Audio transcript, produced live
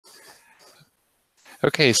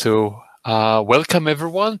Okay, so welcome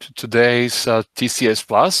everyone to today's TCS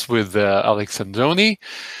Plus with Alexandr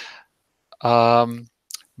Andoni.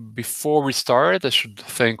 Before we start, I should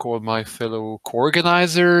thank all my fellow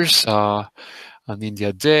co-organizers,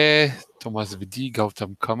 Anindya De, Thomas Vidi,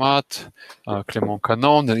 Gautam Kamat, Clément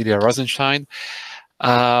Canon, and Ilya Rosenstein.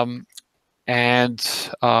 As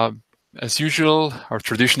usual, our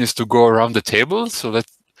tradition is to go around the table, so let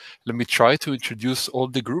me try to introduce all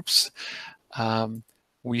the groups.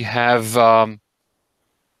 We have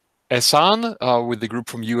Ehsan with the group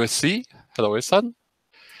from USC. Hello, Ehsan.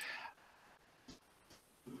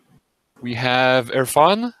 We have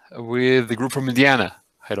Irfan with the group from Indiana.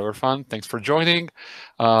 Hello, Irfan. Thanks for joining.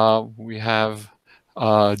 We have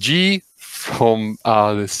G from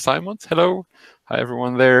the Simons. Hello. Hi,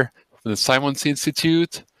 everyone there from the Simons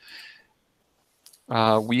Institute.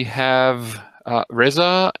 We have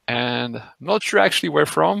Reza, and I'm not sure actually where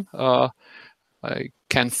from. I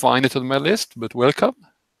can't find it on my list, but welcome.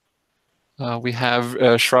 We have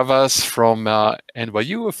Shravas from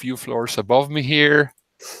NYU, a few floors above me here.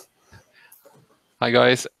 Hi,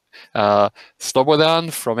 guys.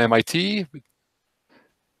 Slobodan from MIT.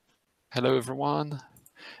 Hello, everyone.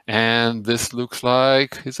 And this looks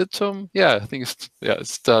like, is it Tom? Yeah, I think it's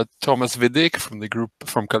Thomas Vidic from the group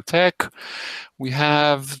from Caltech. We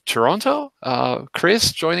have Toronto.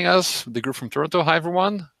 Chris joining us, the group from Toronto. Hi,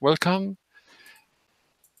 everyone. Welcome.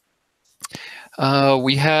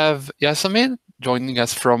 We have Yasamin joining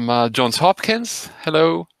us from Johns Hopkins.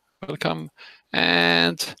 Hello, welcome.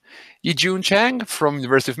 And Yijun Chang from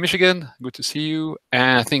University of Michigan. Good to see you.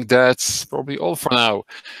 And I think that's probably all for now.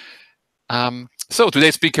 So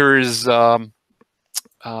today's speaker is Alexandr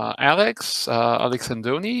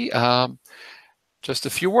Andoni. Just a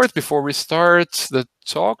few words before we start the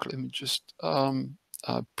talk. Let me just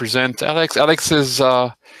present Alex. Alex is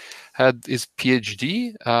had his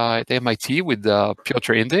PhD at MIT with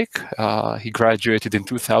Piotr Indyk. He graduated in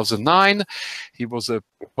 2009. He was a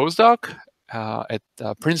postdoc at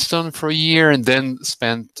Princeton for a year and then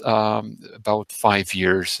spent about 5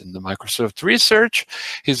 years in the Microsoft research.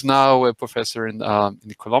 He's now a professor in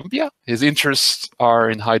Columbia. His interests are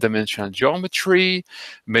in high-dimensional geometry,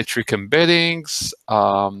 metric embeddings,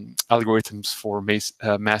 algorithms for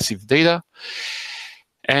massive data.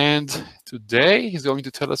 And today he's going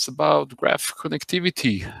to tell us about graph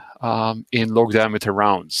connectivity in log diameter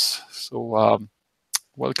rounds. So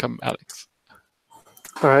welcome, Alex.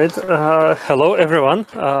 All right. Hello, everyone.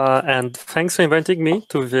 And thanks for inviting me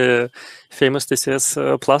to the famous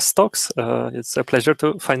TCS Plus talks. It's a pleasure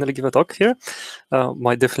to finally give a talk here.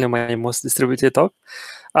 Definitely my most distributed talk.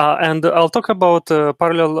 And I'll talk about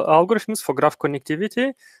parallel algorithms for graph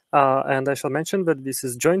connectivity. And I shall mention that this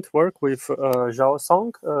is joint work with Zhao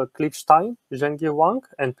Song, Cliff Stein, Zhengyi Wang,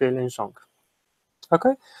 and Peilin Zhang.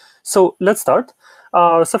 Okay, so let's start.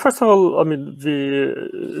 So first of all, I mean,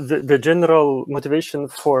 the general motivation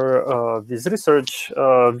for this research,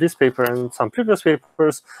 this paper and some previous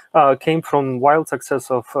papers came from wild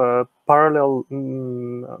success of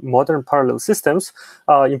modern parallel systems,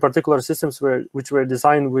 in particular systems which were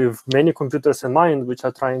designed with many computers in mind, which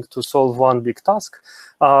are trying to solve one big task.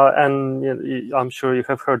 And I'm sure you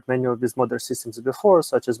have heard many of these modern systems before,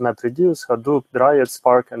 such as MapReduce, Hadoop, Dryad,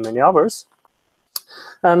 Spark, and many others.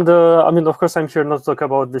 And I mean, of course, I'm here not to talk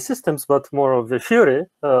about the systems, but more of the theory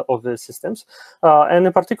of the systems. And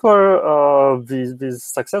in particular, the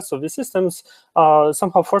success of the systems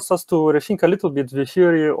somehow forced us to rethink a little bit the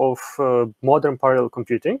theory of modern parallel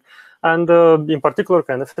computing. And in particular,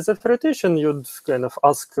 kind of as a theoretician, you'd kind of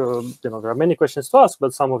ask, there are many questions to ask,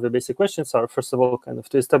 but some of the basic questions are, first of all, kind of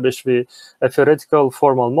to establish a theoretical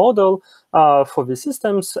formal model for the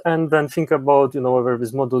systems, and then think about, whether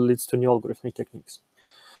this model leads to new algorithmic techniques.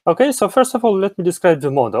 Okay, so first of all, let me describe the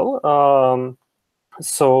model. I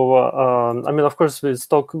mean, of course, this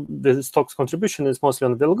talk's contribution is mostly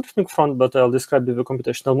on the algorithmic front, but I'll describe the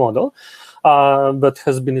computational model that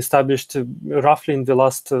has been established roughly in the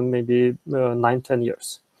last maybe 9-10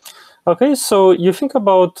 years. Okay, so you think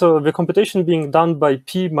about the computation being done by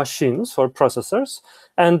P machines or processors,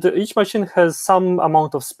 and each machine has some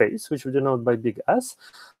amount of space, which we denote by big S.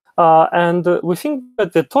 And we think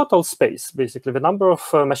that the total space, basically the number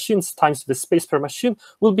of machines times the space per machine,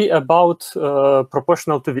 will be about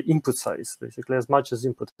proportional to the input size, basically as much as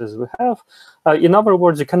input as we have. In other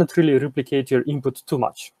words, you cannot really replicate your input too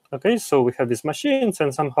much. Okay, so we have these machines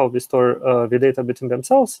and somehow we store the data between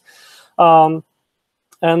themselves.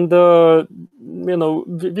 And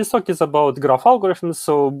this talk is about graph algorithms,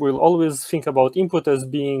 so we'll always think about input as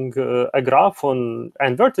being a graph on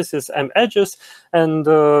n vertices, m edges, and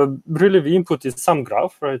really the input is some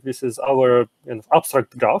graph, right? This is our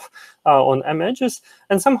abstract graph on m edges,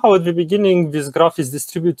 and somehow at the beginning this graph is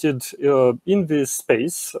distributed in this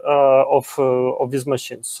space of these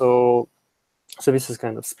machines. So this is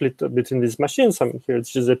kind of split between these machines. I mean, here it's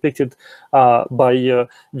just depicted by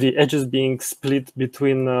the edges being split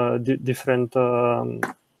between different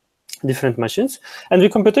machines. And the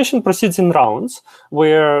computation proceeds in rounds,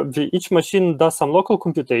 where each machine does some local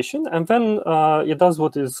computation, and then it does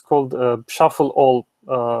what is called a shuffle all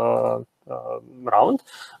round,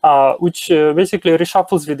 which basically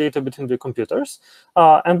reshuffles the data between the computers.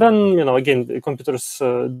 And then, again, the computers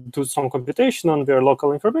do some computation on their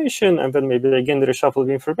local information, and then maybe again reshuffle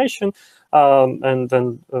the information, and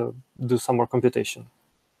then do some more computation.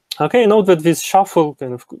 Okay, note that this shuffle,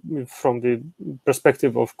 kind of from the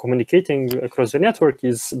perspective of communicating across the network,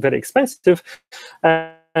 is very expensive.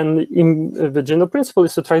 And the general principle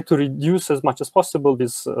is to try to reduce as much as possible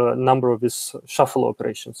this number of these shuffle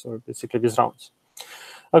operations, or basically these rounds.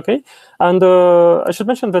 Okay, and I should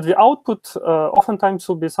mention that the output oftentimes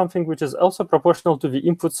will be something which is also proportional to the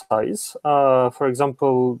input size. For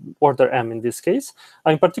example, order m in this case.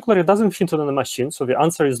 In particular, it doesn't fit on a machine, so the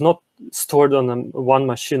answer is not stored on one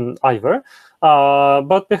machine either.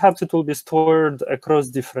 But perhaps it will be stored across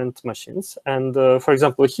different machines. And for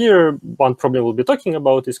example, here, one problem we'll be talking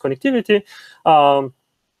about is connectivity.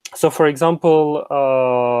 So, for example,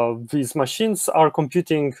 these machines are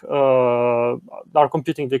computing the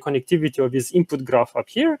connectivity of this input graph up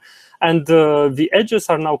here, and the edges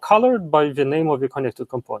are now colored by the name of the connected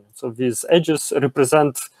component. So these edges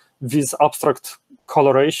represent this abstract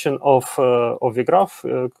coloration of the graph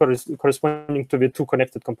corresponding to the two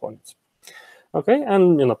connected components. Okay,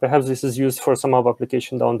 and perhaps this is used for some other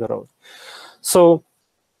application down the road. So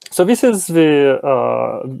this is the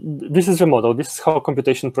model. This is how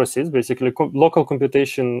computation proceeds. Basically, local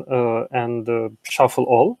computation and shuffle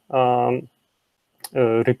all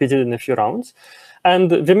repeated in a few rounds.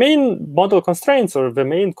 And the main model constraints, or the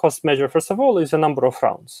main cost measure, first of all, is the number of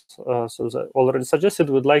rounds. So as I already suggested,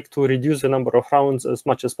 we'd like to reduce the number of rounds as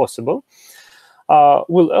much as possible.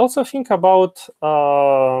 We'll also think about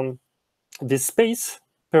the space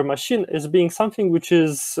per machine as being something which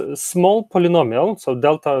is a small polynomial. So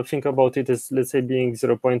delta, think about it as, let's say, being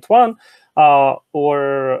 0.1,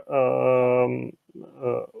 or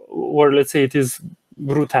let's say it is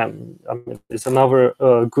root m. I mean, it's another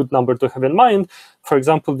good number to have in mind. For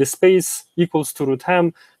example, the space equals to root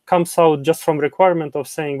m comes out just from requirement of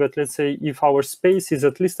saying that, let's say, if our space is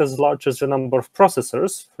at least as large as the number of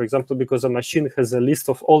processors, for example, because a machine has a list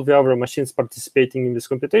of all the other machines participating in this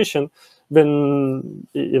computation, then,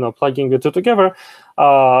 plugging the two together,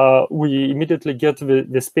 we immediately get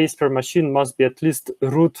the space per machine must be at least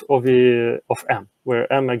root of m,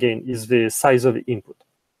 where m, again, is the size of the input.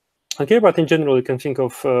 Okay, but in general, you can think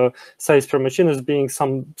of size per machine as being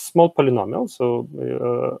some small polynomial, so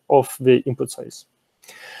of the input size.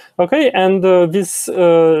 Okay, and this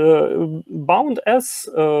bound S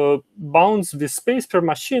bounds the space per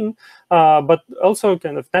machine, but also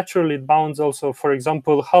kind of naturally it bounds also, for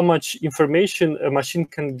example, how much information a machine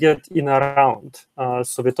can get in a round.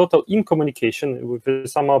 So the total in communication, if we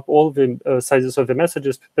sum up all the sizes of the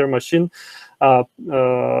messages per machine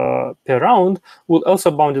per round, will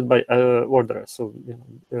also bounded by order, so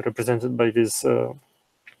represented by this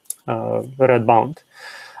red bound.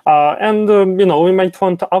 And we might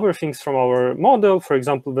want other things from our model, for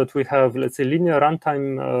example, that we have, let's say, linear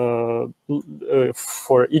runtime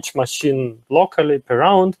for each machine locally per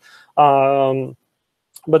round.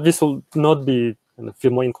 But this will not be the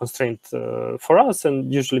main constraint for us,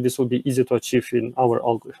 and usually this will be easy to achieve in our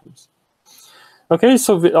algorithms. Okay,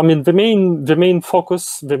 so the main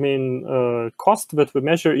focus, the main cost that we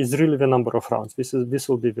measure is really the number of rounds. This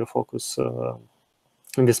will be the focus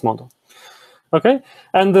in this model. Okay,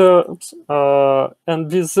 and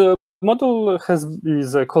this model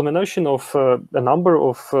is a culmination of a number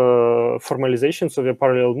of formalizations of the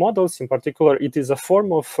parallel models. In particular, it is a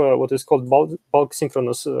form of what is called bulk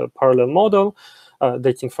synchronous parallel model,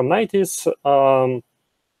 dating from 90s.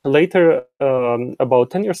 Later, about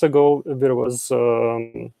 10 years ago, there was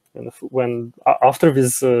when after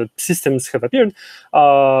these systems have appeared,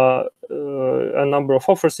 a number of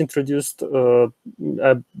authors introduced a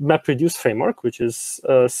MapReduce framework, which is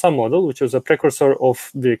some model, which is a precursor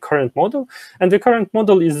of the current model. And the current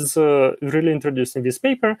model is really introduced in this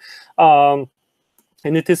paper.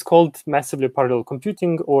 and it is called massively parallel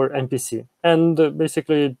computing, or MPC. And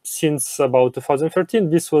basically, since about 2013,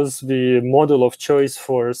 this was the model of choice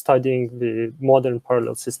for studying the modern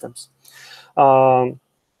parallel systems.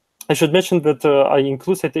 I should mention that I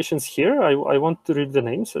include citations here. I want to read the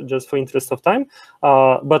names just for interest of time,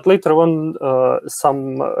 but later on,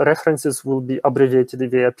 some references will be abbreviated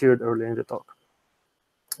if they appeared earlier in the talk.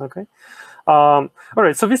 Okay. All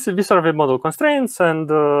right. So these are the model constraints, and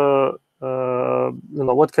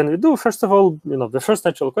what can we do? First of all, the first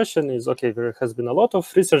natural question is, okay, there has been a lot of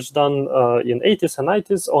research done in 80s and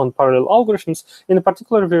 90s on parallel algorithms. In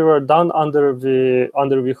particular, they were done under the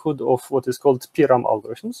hood of what is called PRAM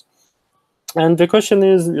algorithms. And the question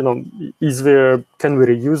is, can we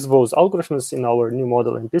reuse those algorithms in our new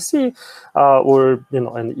model MPC, or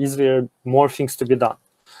and is there more things to be done?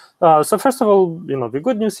 So first of all, the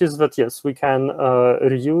good news is that yes, we can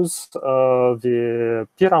reuse the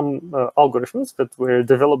PRAM algorithms that were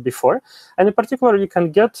developed before, and in particular, you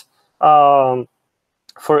can get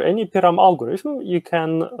for any PRAM algorithm, you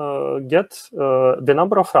can get the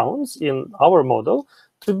number of rounds in our model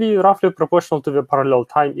to be roughly proportional to the parallel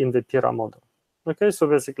time in the PRAM model. Okay, so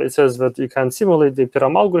basically it says that you can simulate the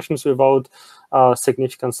PRAM algorithms without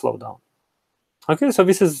significant slowdown. Okay, so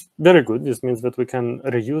this is very good. This means that we can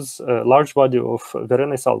reuse a large body of very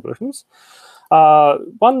nice algorithms.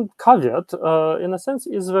 One caveat, in a sense,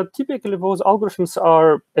 is that typically those algorithms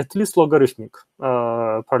are at least logarithmic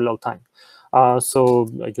parallel time. So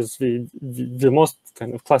I guess the most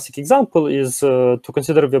kind of classic example is to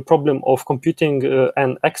consider the problem of computing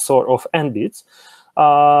an XOR of n bits.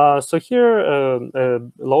 So here,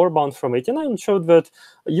 lower bound from 89 showed that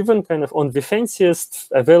even kind of on the fanciest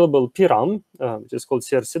available PRAM, which is called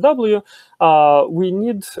CRCW, we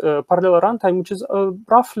need parallel runtime, which is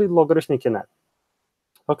roughly logarithmic in n.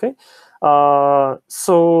 Okay,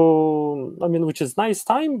 so I mean, which is nice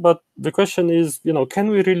time, but the question is, can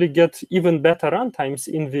we really get even better runtimes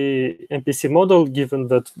in the MPC model, given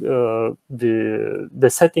that the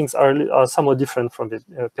settings are somewhat different from the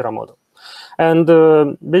PRAM model? And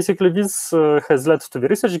basically, this has led to the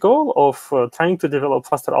research goal of trying to develop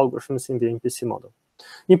faster algorithms in the MPC model.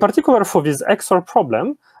 In particular, for this XOR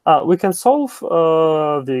problem, we can solve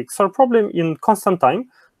the XOR problem in constant time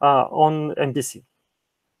on MPC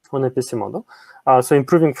model, so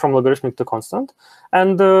improving from logarithmic to constant.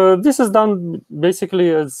 And this is done basically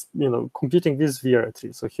as computing this via a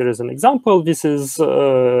tree. So here is an example. This is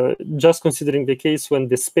just considering the case when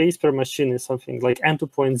the space per machine is something like n to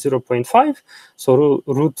point 0.5, so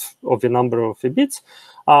root of the number of the bits.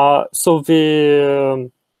 So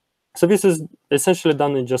this is essentially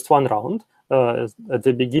done in just one round. At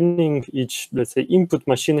the beginning, each, let's say, input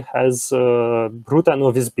machine has root n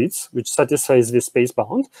of these bits, which satisfies the space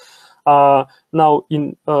bound. Now,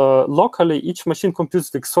 in locally, each machine computes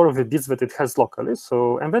the XOR of the bits that it has locally.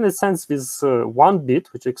 So, and then it sends this one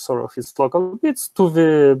bit, which XOR of its local bits, to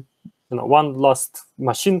the one last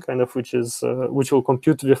machine, kind of, which will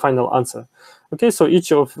compute the final answer. Okay, so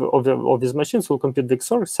each of these machines will compute the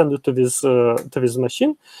XOR, send it to this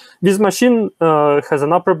machine. This machine has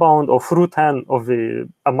an upper bound of root n of the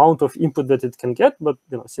amount of input that it can get, but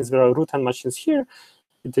since there are root n machines here,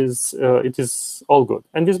 it is all good.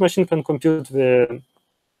 And this machine can compute the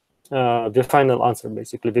final answer,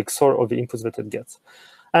 basically the XOR of the inputs that it gets.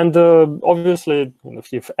 And obviously,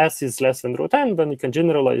 if S is less than root n, then you can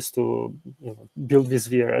generalize to build this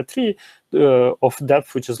via a tree of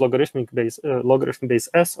depth, which is logarithm base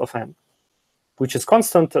S of n, which is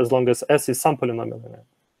constant as long as S is some polynomial in n.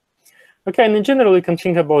 Okay, and in general, you can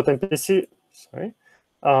think about MPC. Sorry.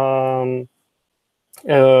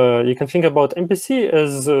 You can think about MPC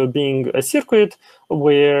as being a circuit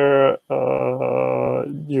where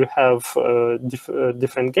you have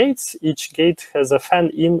different gates. Each gate has a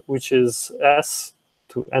fan-in, which is S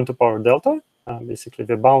to n to power delta, basically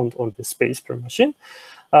the bound on the space per machine.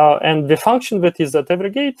 And the function that is at every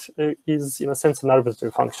gate is, in a sense, an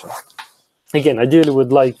arbitrary function. Again, ideally,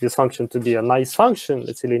 we'd like this function to be a nice function,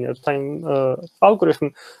 let's say linear time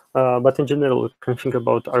algorithm, but in general, we can think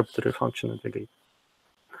about arbitrary function at the gate.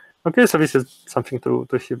 Okay, so this is something to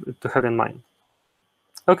have in mind.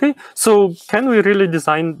 Okay, so can we really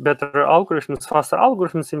design better algorithms, faster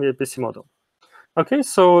algorithms in the MPC model? Okay,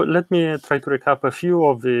 so let me try to recap a few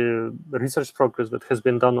of the research progress that has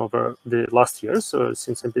been done over the last years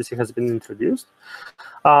since MPC has been introduced.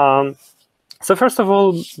 So first of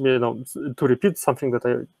all, to repeat something that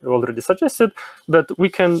I already suggested, that we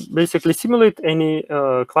can basically simulate any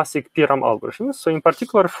classic PRAM algorithms. So in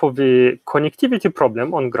particular, for the connectivity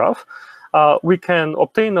problem on graph, we can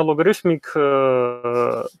obtain a logarithmic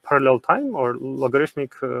parallel time or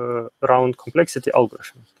logarithmic round complexity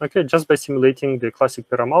algorithm, okay, just by simulating the classic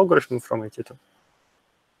PRAM algorithm from 82.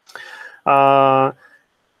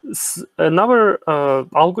 Another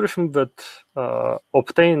algorithm that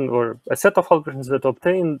obtain, or a set of algorithms that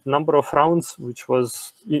obtain number of rounds, which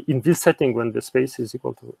was in this setting when the space is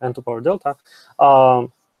equal to n to power delta,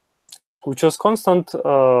 which was constant,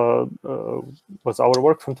 was our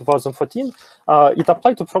work from 2014. It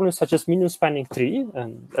applied to problems such as minimum spanning tree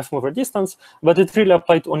and f-mover distance, but it really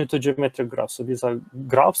applied only to geometric graphs. So these are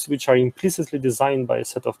graphs which are implicitly designed by a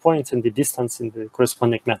set of points and the distance in the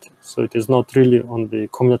corresponding matrix. So it is not really on the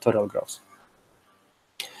combinatorial graphs.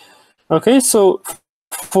 Okay, so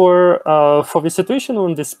for the situation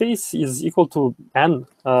when the space is equal to n,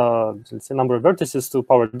 let's say number of vertices to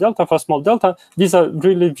power delta for small delta, these are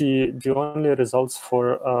really the only results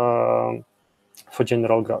for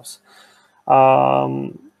general graphs. But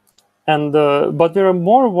there are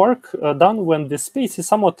more work done when the space is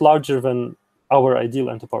somewhat larger than our ideal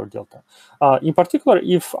n to power delta. In particular,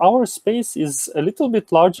 if our space is a little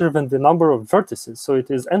bit larger than the number of vertices, so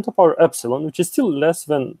it is n to power epsilon, which is still less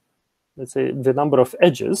than, let's say, the number of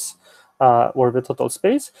edges or the total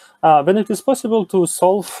space, then it is possible to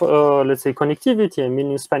solve, let's say, connectivity and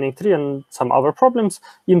minimum spanning tree and some other problems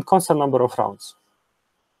in constant number of rounds.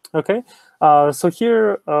 Okay, so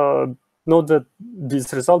here, note that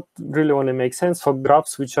this result really only makes sense for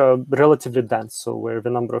graphs which are relatively dense, so where the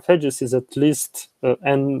number of edges is at least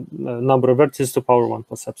n number of vertices to power 1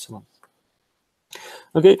 plus epsilon.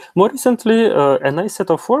 Okay, more recently, a nice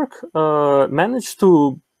set of work managed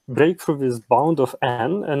to break through this bound of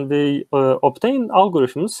n, and they obtain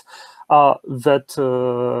algorithms that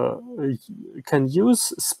can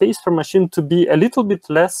use space per machine to be a little bit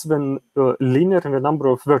less than linear in the number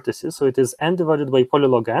of vertices. So it is n divided by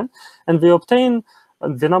polylog n, and they obtain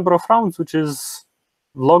the number of rounds, which is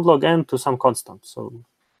log n to some constant. So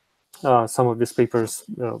some of these papers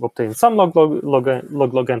obtain some log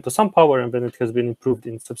n to some power, and then it has been improved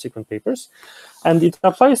in subsequent papers. And it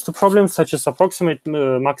applies to problems such as approximate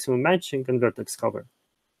maximum matching and vertex cover.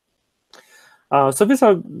 So these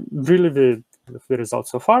are really the results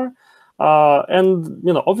so far. And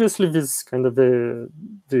obviously, this kind of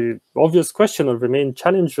the obvious question or the main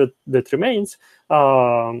challenge that remains,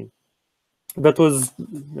 that was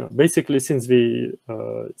basically since the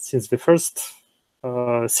first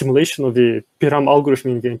simulation of the PRAM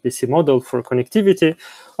algorithm in the MPC model for connectivity,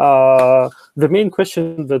 the main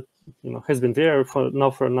question that has been there for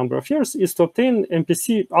a number of years is to obtain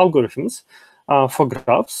MPC algorithms for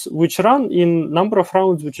graphs which run in number of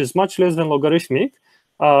rounds which is much less than logarithmic,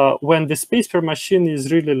 when the space per machine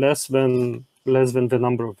is really less than the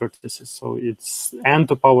number of vertices. So it's n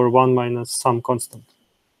to power 1 minus some constant,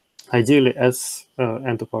 ideally as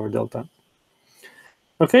n to power delta.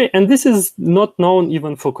 Okay, and this is not known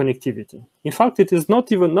even for connectivity. In fact, it is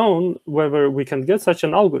not even known whether we can get such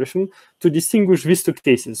an algorithm to distinguish these two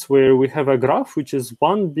cases, where we have a graph which is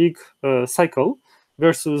one big cycle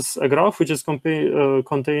versus a graph which is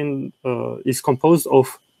composed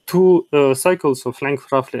of two cycles of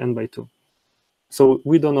length roughly n by 2. So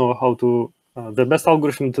we don't know how to, the best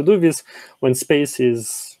algorithm to do this when space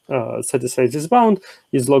is satisfies this bound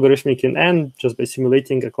is logarithmic in n, just by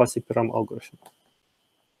simulating a classic PRAM algorithm.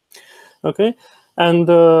 Okay, and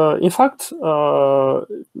in fact,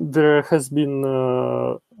 there has been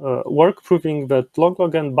work proving that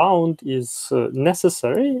log n bound is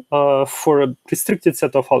necessary for a restricted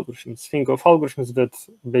set of algorithms. Think of algorithms that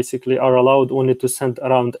basically are allowed only to send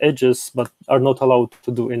around edges, but are not allowed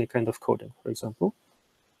to do any kind of coding, for example.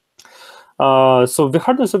 So the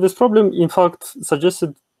hardness of this problem, in fact,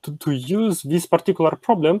 suggested to use this particular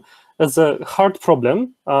problem as a hard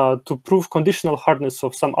problem to prove conditional hardness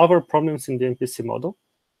of some other problems in the MPC model,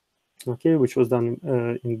 okay, which was done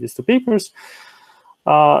in these two papers.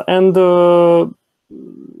 And of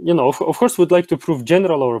course, we'd like to prove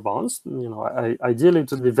general lower bounds. Ideally, it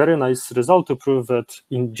would be a very nice result to prove that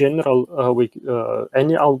in general,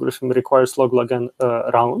 any algorithm requires log n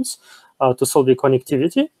rounds to solve the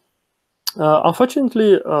connectivity.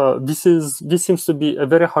 Unfortunately, this seems to be a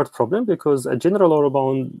very hard problem, because a general lower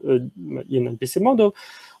bound in a MPC model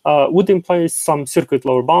would imply some circuit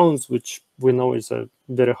lower bounds, which we know is a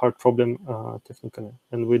very hard problem technically,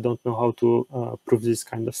 and we don't know how to prove these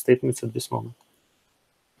kind of statements at this moment.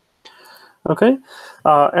 Okay,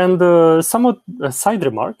 and somewhat a side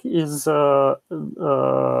remark is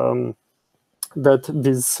that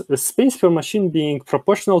this space per machine being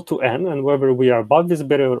proportional to n, and whether we are above this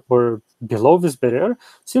barrier or below this barrier,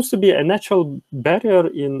 seems to be a natural barrier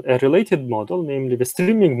in a related model, namely the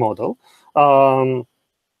streaming model,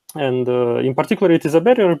 And in particular, it is a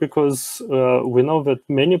barrier because we know that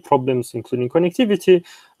many problems, including connectivity,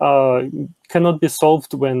 cannot be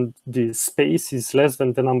solved when the space is less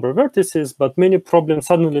than the number of vertices, but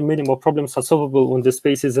suddenly many more problems are solvable when the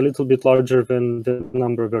space is a little bit larger than the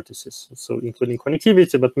number of vertices. So including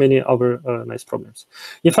connectivity, but many other nice problems.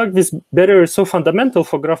 In fact, this barrier is so fundamental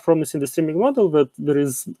for graph problems in the streaming model that there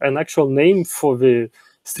is an actual name for the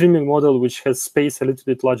streaming model which has space a little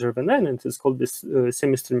bit larger than n, and it's called this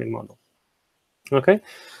semi-streaming model. Okay,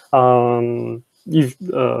 I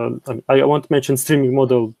won't mention streaming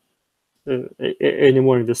model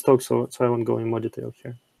anymore in this talk, so I won't go in more detail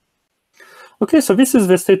here. Okay, so this is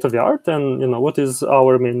the state of the art, and what is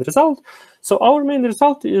our main result? So our main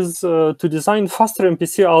result is to design faster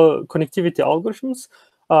MPC connectivity algorithms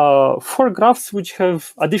for graphs which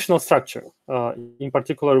have additional structure. In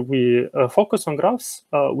particular, we focus on graphs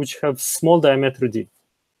which have small diameter d.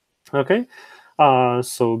 Okay,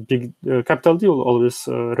 so big capital D will always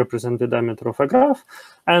represent the diameter of a graph.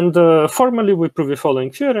 And formally, we prove the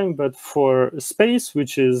following theorem: that for space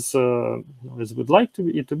which is as we'd like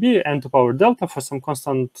it to be n to power delta for some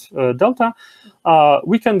constant delta,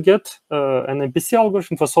 we can get an MPC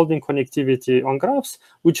algorithm for solving connectivity on graphs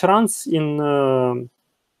which runs in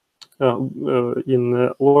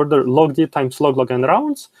order log d times log n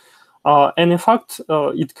rounds, and in fact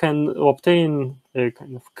it can obtain a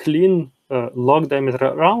kind of clean log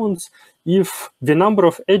diameter rounds if the number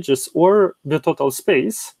of edges or the total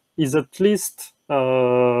space is at least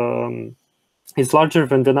is larger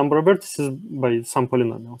than the number of vertices by some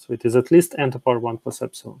polynomial. So it is at least n to power 1 plus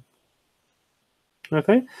epsilon.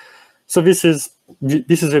 Okay, so this is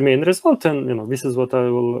the main result, and this is what I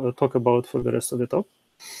will talk about for the rest of the talk.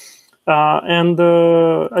 And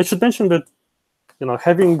I should mention that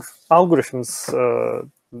having algorithms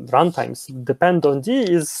runtimes depend on D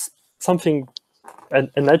is something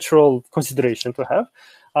a natural consideration to have.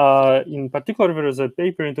 In particular, there was a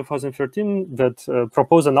paper in 2013 that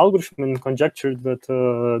proposed an algorithm and conjectured that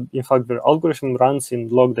in fact the algorithm runs in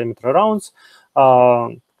log diameter rounds.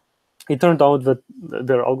 It turned out that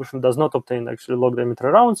their algorithm does not obtain actually log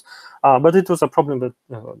diameter rounds, but it was a problem that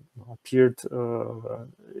appeared.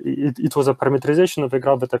 It was a parameterization of a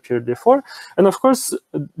graph that appeared before, and of course,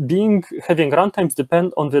 having runtimes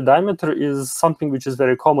depend on the diameter is something which is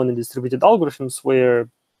very common in distributed algorithms, where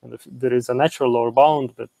there is a natural lower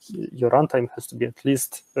bound, but your runtime has to be at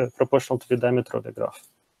least proportional to the diameter of the graph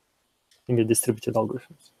in the distributed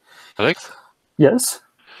algorithms. Alex? Yes.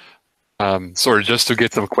 Sorry, just to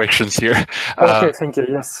get some questions here. Okay, thank you.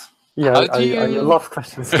 Yes. Yeah, I love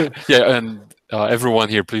questions. Yeah, and everyone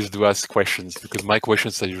here, please do ask questions, because my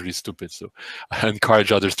questions are usually stupid. So I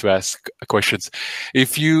encourage others to ask questions.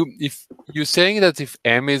 If you're saying that if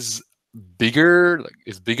M is bigger,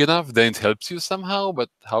 is big enough, then it helps you somehow. But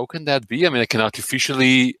how can that be? I mean, I can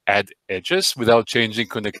artificially add edges without changing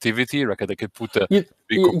connectivity. Like I could put a big.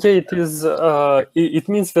 Yeah, it is. It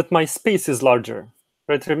means that my space is larger.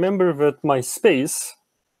 Right, remember that my space,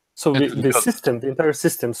 so the entire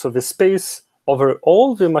system, so the space over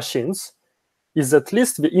all the machines is at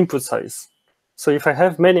least the input size. So if I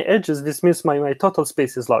have many edges, this means my total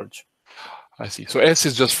space is large. I see. So S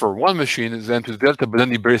is just for one machine, is n to the delta, but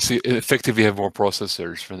then you basically effectively have more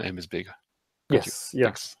processors when M is bigger. Yes,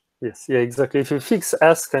 yes. Yes, yeah, exactly. If you fix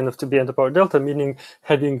S kind of to be n to power delta, meaning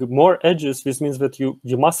having more edges, this means that you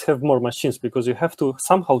must have more machines because you have to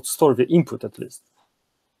somehow store the input at least.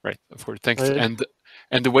 Right, of course. Thanks.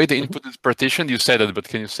 And the way the input is partitioned, you said it, but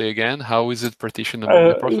can you say again? How is it partitioned among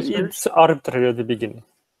the processors? It's arbitrary at the beginning.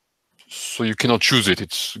 So you cannot choose it.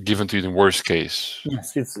 It's given to you in worst case.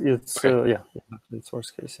 Yes, it's okay. It's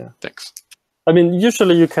worst case. Yeah. Thanks. I mean,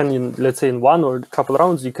 usually you can, let's say, in one or a couple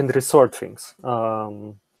rounds, you can resort things.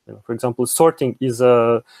 For example, sorting is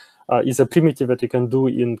a primitive that you can do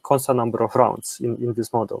in constant number of rounds in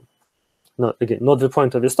this model. Not the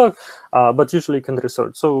point of this talk, but usually you can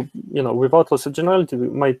resort. So, without loss of generality, we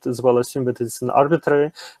might as well assume that it's an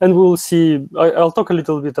arbitrary, and we'll see. I'll talk a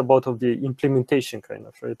little bit about the implementation, kind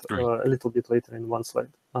of, right? A little bit later in one slide.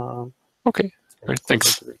 Okay. Great.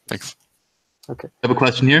 Thanks. Thanks. Okay. I have a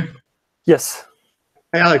question here. Yes.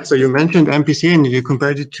 Hey, Alex. So you mentioned MPC and you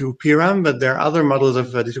compared it to PRAM, but there are other models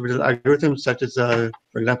of distributed algorithms, such as, for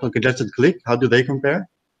example, congested click. How do they compare?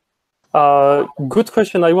 Good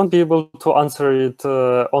question. I won't be able to answer it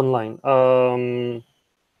online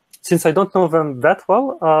since I don't know them that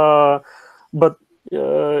well. But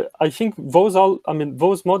I think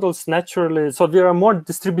those models naturally. So there are more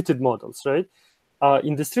distributed models, right?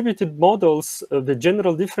 In distributed models, the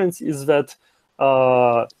general difference is that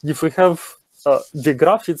if we have the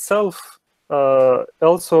graph itself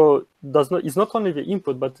also is not only the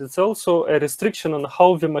input, but it's also a restriction on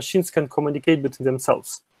how the machines can communicate between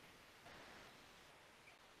themselves.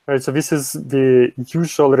 Right, so this is the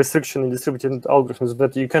usual restriction in distributed algorithms,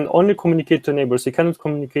 that you can only communicate to neighbors, you cannot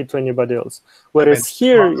communicate to anybody else. Whereas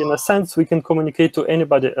here, in a sense, we can communicate to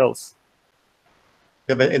anybody else.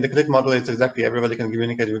 Yeah, but in the click model, it's exactly everybody can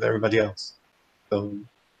communicate with everybody else. So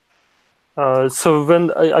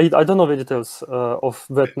when I don't know the details of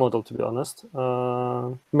that model, to be honest.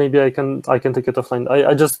 Maybe I can take it offline.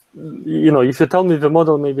 I just, if you tell me the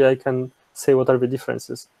model, maybe I can say what are the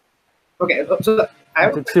differences. Okay, so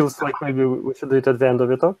it feels like maybe we should do it at the end of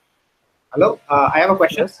the talk. Hello, I have a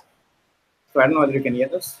question. Yes. So I don't know whether you can hear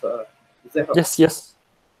this. Yes,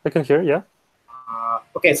 I can hear. Yeah.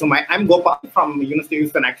 Okay, so I'm Gopal from University of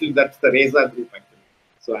Houston. Actually, that's the Reza group. Actually,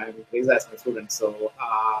 so I'm Reza as my student. So,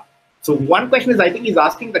 so one question is, I think he's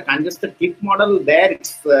asking the congested click model. There,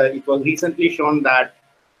 it was recently shown that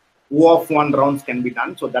O of 1 rounds can be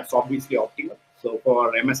done. So that's obviously optimal. So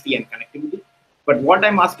for MST and connectivity. But what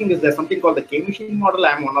I'm asking is, there's something called the K-machine model.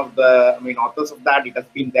 I'm one of the authors of that. It has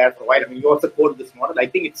been there for a while. You also code this model. I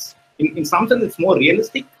think it's in some sense it's more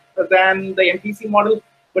realistic than the MPC model,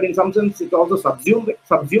 but in some sense it also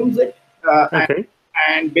subsumes it. Okay.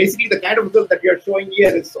 And basically the kind of result that you're showing here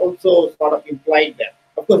is also sort of implied there.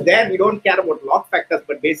 Of course, there we don't care about log factors,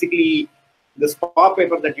 but basically the SPAR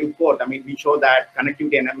paper that you quote, we show that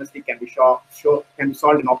connectivity and MST can be solved in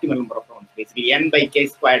optimal number of rounds, basically n by k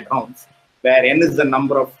squared rounds, where n is the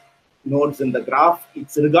number of nodes in the graph.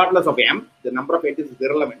 It's regardless of m, the number of edges is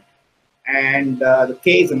irrelevant, and the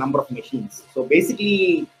k is the number of machines. So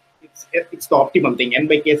basically, it's the optimal thing. N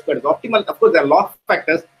by k squared is optimal. Of course, there are log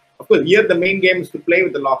factors. Of course, here the main game is to play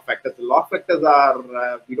with the log factors. The log factors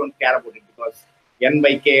are, we don't care about it because n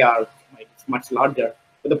by k are much larger.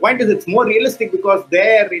 But the point is, it's more realistic because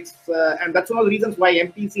there it's, and that's one of the reasons why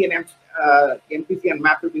MPC and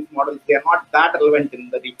MapReduce models, they are not that relevant in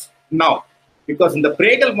the reach now. Because in the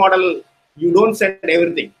Pragal model, you don't send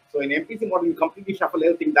everything. So in MPC model, you completely shuffle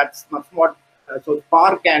everything. That's not what. So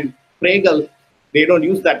Spark and Pragal, they don't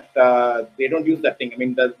use that. They don't use that thing.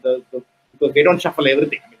 Because they don't shuffle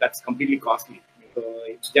everything. That's completely costly. So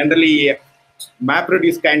it's generally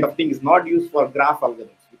MapReduce kind of thing is not used for graph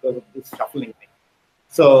algorithms because of this shuffling thing.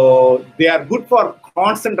 So they are good for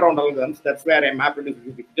constant round algorithms. That's where a MapReduce,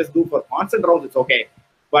 if you just do for constant rounds, it's okay.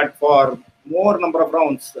 But for more number of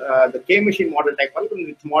rounds, the K-machine model type algorithm,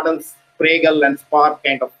 which models Pragal and Spark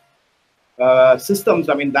kind of systems,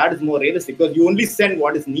 that is more realistic because you only send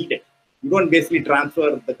what is needed. You don't basically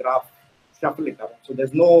transfer the graph, shuffle it around. So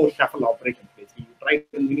there's no shuffle operation. Basically, you try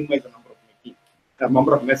to minimize the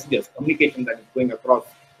number of messages, communication that is going across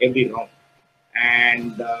every round.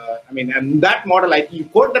 And and that model, you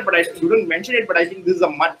quote that, but you didn't mention it. But I think this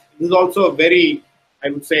is also a very, I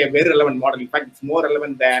would say, a very relevant model. In fact, it's more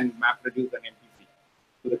relevant than MapReduce and MPC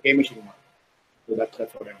to the K-machine model. So that's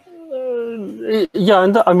what I'm saying. Yeah,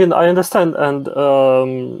 and I understand, and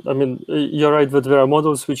you're right that there are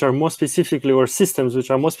models which are more specifically, or systems which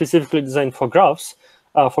are more specifically designed for graphs,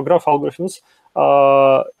 for graph algorithms.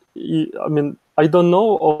 I don't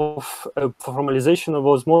know of a formalization of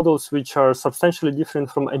those models which are substantially different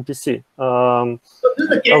from MPC. So this is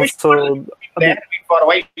the K-machine model. For a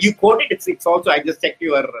while, you quote it. It's also, I just checked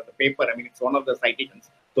your paper. It's one of the citations.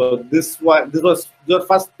 So this was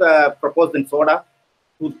first proposed in SODA,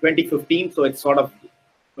 2015. So it's sort of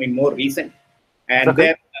more recent. And okay.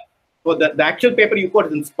 then so the actual paper you quote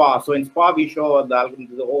is in SPAR. So in SPAR we show the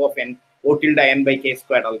algorithm, the O of n, O tilde n by k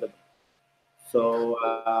squared algorithm. So,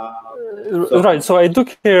 right. So I do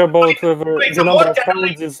care about whether the number of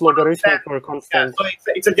rounds is logarithmic or constant. Yeah,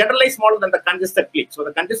 so it's a generalized model than the congested click. So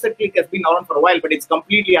the congested click has been around for a while, but it's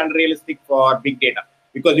completely unrealistic for big data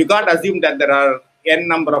because you can't assume that there are n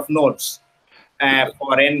number of nodes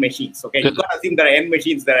for n machines. Okay, you can't assume there are n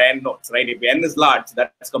machines, there are n nodes, right? If n is large,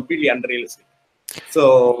 that's completely unrealistic.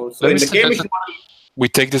 So in the K-machine model, we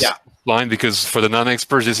take this line because for the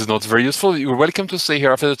non-experts this is not very useful. You're welcome to stay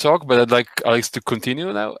here after the talk, but I'd like Alex to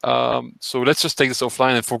continue now. So let's just take this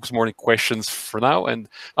offline and focus more on questions for now, and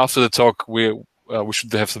after the talk we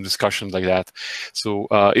should have some discussion like that. So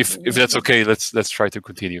if that's okay, let's try to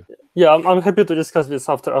continue. Yeah, I'm happy to discuss this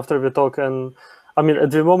after the talk. And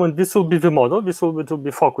at the moment this will be the model, this will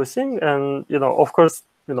be focusing, and of course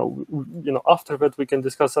after that we can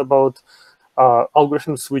discuss about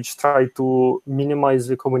algorithms which try to minimize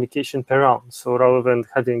the communication per round. So rather than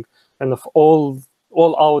having kind of all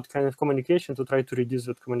out kind of communication, to try to reduce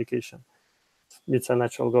that communication. It's a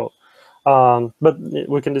natural goal. But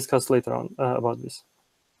we can discuss later on about this.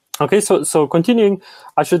 Okay, so continuing,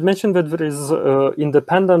 I should mention that there is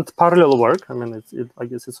independent parallel work. I mean, I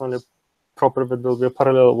guess it's only proper that there will be a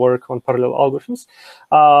parallel work on parallel algorithms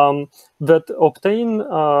that obtain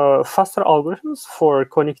faster algorithms for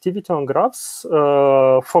connectivity on graphs,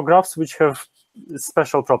 for graphs which have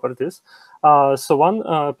special properties. So one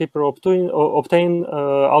paper obtain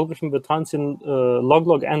algorithm that runs in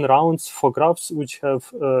log n rounds for graphs which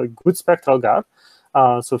have good spectral gap.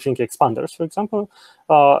 So think expanders, for example.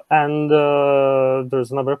 And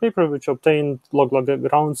there's another paper which obtained log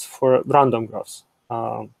rounds for random graphs,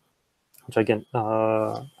 which again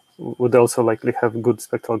would also likely have good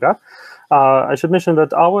spectral gap. I should mention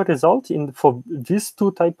that our result for these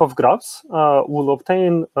two type of graphs will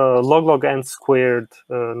obtain log n squared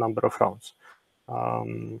number of rounds,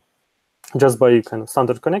 just by kind of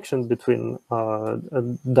standard connection between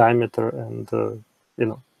diameter and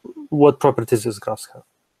what properties these graphs have.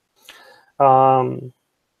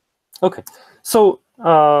 Okay, so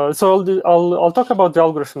I'll talk about the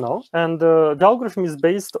algorithm now, and the algorithm is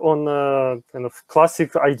based on a kind of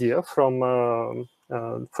classic idea from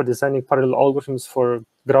for designing parallel algorithms for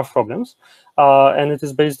graph problems, and it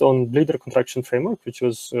is based on Bleeder contraction framework, which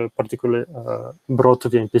was particularly brought to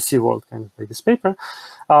the MPC world kind of by this paper,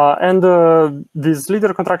 and this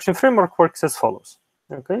Bleeder contraction framework works as follows.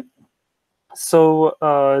 Okay. So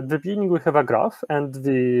at the beginning, we have a graph, and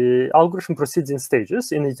the algorithm proceeds in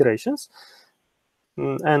stages, in iterations.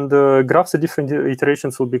 And graphs at different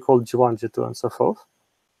iterations will be called G1, G2, and so forth.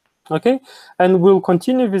 Okay, and we'll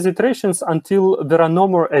continue with iterations until there are no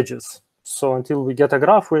more edges. So until we get a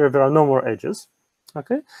graph where there are no more edges.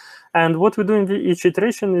 Okay, and what we do in each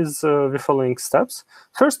iteration is the following steps.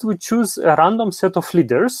 First, we choose a random set of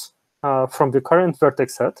leaders from the current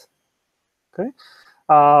vertex set. Okay.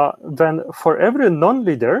 Then for every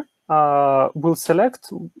non-leader, we'll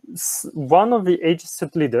select one of the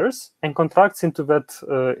adjacent leaders and contracts into that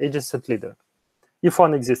adjacent leader, if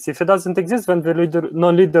one exists. If it doesn't exist, then the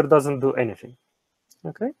non-leader doesn't do anything.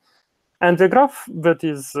 Okay, and the graph that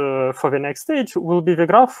is for the next stage will be the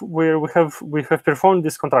graph where we have performed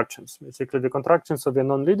these contractions, basically the contractions of the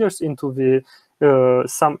non-leaders into the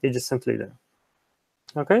some adjacent leader.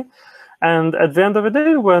 Okay. And at the end of the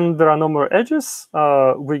day, when there are no more edges,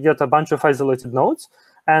 we get a bunch of isolated nodes.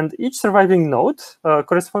 And each surviving node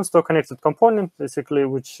corresponds to a connected component, basically,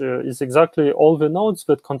 which is exactly all the nodes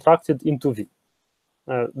that contracted into V,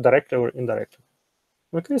 directly or indirectly.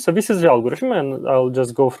 Okay, so this is the algorithm, and I'll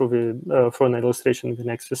just go through for an illustration in the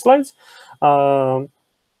next few slides.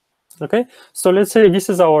 Okay, so let's say this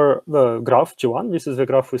is our graph G1. This is the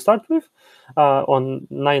graph we start with on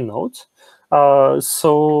 9 nodes.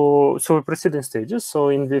 So we proceed in stages. So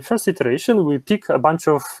in the first iteration, we pick a bunch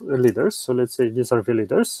of leaders. So let's say these are the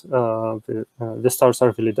leaders. The stars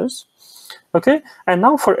are the leaders. Okay, and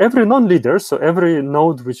now for every non-leader, so every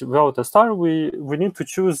node which without a star, we need to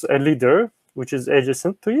choose a leader which is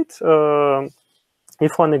adjacent to it,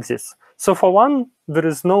 if one exists. So for one, there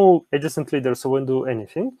is no adjacent leader, so we won't do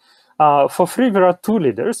anything. For 3, there are 2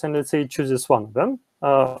 leaders, and let's say it chooses one of them.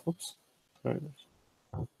 Oops.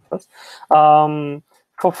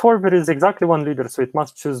 For 4, there is exactly 1 leader, so it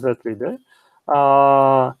must choose that leader.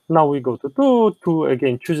 Now we go to 2. 2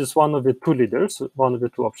 again chooses one of the 2 leaders, one of the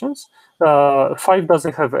 2 options. 5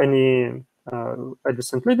 doesn't have any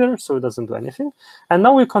adjacent leader, so it doesn't do anything. And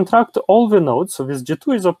now we contract all the nodes. So this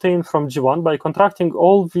G2 is obtained from G1 by contracting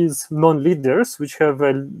all these non-leaders which have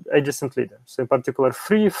an adjacent leader. So in particular,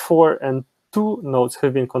 3, 4, and 2 nodes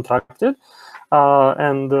have been contracted.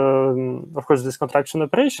 And of course, this contraction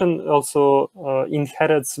operation also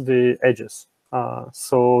inherits the edges.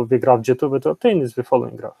 So the graph G2 that we obtain is the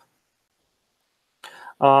following graph.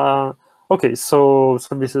 Okay, so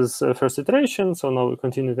this is first iteration. So now we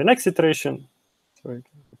continue the next iteration.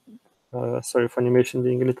 Sorry for animation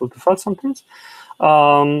being a little too fast sometimes.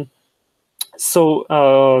 So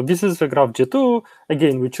this is the graph G2.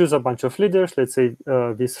 Again, we choose a bunch of leaders. Let's say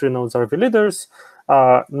these 3 nodes are the leaders.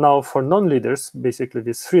 Now for non-leaders, basically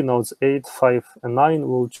these 3 nodes, 8, 5, and 9,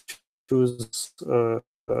 will choose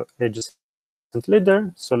adjacent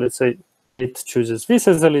leader. So let's say 8 chooses this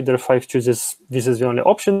as a leader, 5 chooses this is the only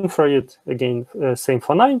option for it. Again, same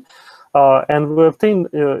for 9. And we obtain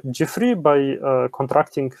G3 by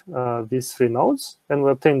contracting these 3 nodes, and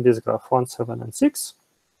we obtain this graph 1, 7, and 6.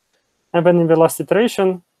 And then in the last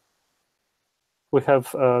iteration, we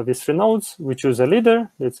have these 3 nodes. We choose a leader.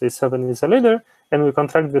 Let's say 7 is a leader, and we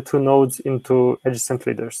contract the 2 nodes into adjacent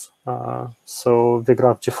leaders. So the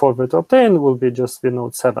graph G4 that we obtain will be just the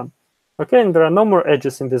node 7. Okay, and there are no more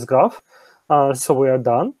edges in this graph, so we are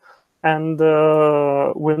done. And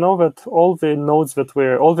we know that all the nodes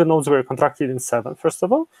were contracted in 7, first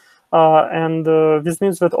of all. and this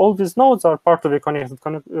means that all these nodes are part of a connected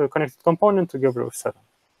component together with 7.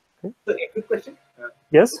 Okay. So a quick question.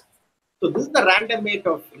 Yes. So this is the random mate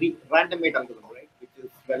algorithm, right? Which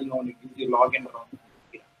is well known. It gives you log and round.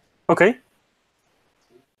 Okay.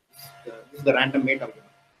 This is the random mate algorithm.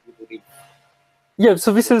 Yeah,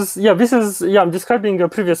 so this is I'm describing a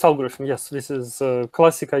previous algorithm. Yes, this is a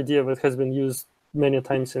classic idea that has been used many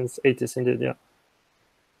times since 80s indeed, yeah.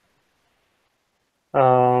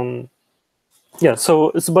 Yeah,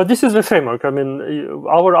 but this is the framework. I mean,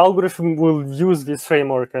 our algorithm will use this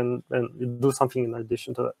framework and do something in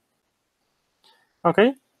addition to that.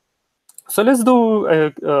 Okay, so let's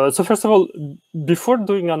do, so first of all, before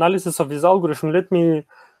doing analysis of this algorithm, let me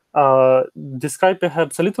describe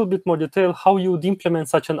perhaps a little bit more detail how you would implement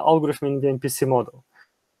such an algorithm in the MPC model.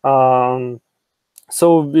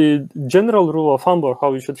 So the general rule of thumb, or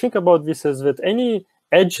how you should think about this, is that any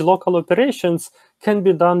edge local operations can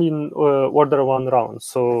be done in order 1 round.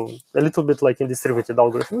 So a little bit like in distributed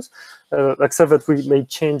algorithms, except that we may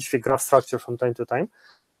change the graph structure from time to time.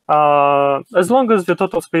 As long as the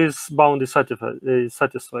total space bound is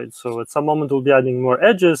satisfied. So at some moment we'll be adding more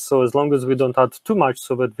edges. So as long as we don't add too much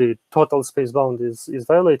so that the total space bound is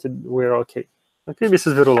violated, we're okay. Okay, this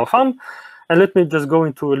is the rule of thumb. And let me just go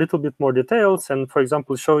into a little bit more details and, for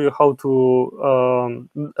example, show you how to,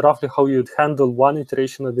 roughly how you'd handle one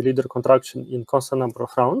iteration of the leader contraction in constant number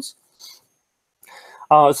of rounds.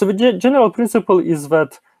 So the general principle is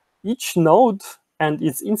that each node and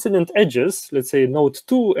its incident edges, let's say node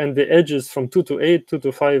 2 and the edges from 2 to 8, 2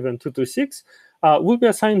 to 5, and 2 to 6, will be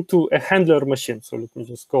assigned to a handler machine. So let me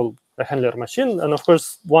just call a handler machine. And of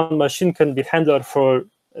course, one machine can be handler for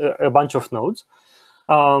a bunch of nodes.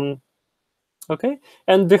 Okay,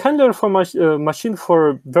 and the handler for machine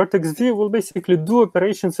for vertex v will basically do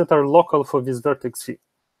operations that are local for this vertex v.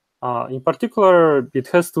 In particular, it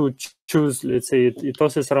has to choose, let's say, it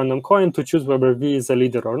tosses a random coin to choose whether v is a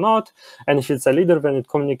leader or not. And if it's a leader, then it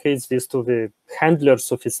communicates this to the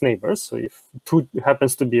handlers of its neighbors. So if 2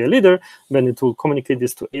 happens to be a leader, then it will communicate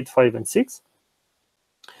this to 8, 5, and 6.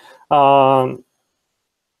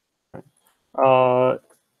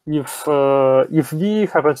 If v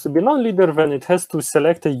happens to be non-leader, then it has to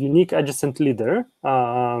select a unique adjacent leader.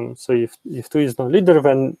 So if 2 is non-leader,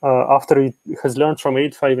 then after it has learned from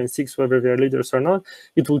 8, 5, and 6 whether they are leaders or not,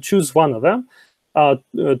 it will choose one of them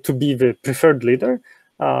to be the preferred leader.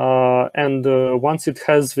 And once it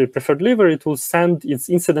has the preferred leader, it will send its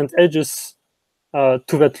incident edges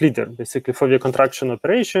to that leader, basically for the contraction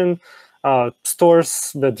operation.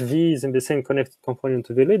 Stores that v is in the same connected component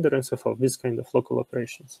to the leader, and so forth, this kind of local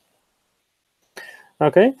operations.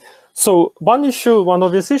 Okay, so one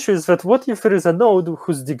obvious issue is that what if there is a node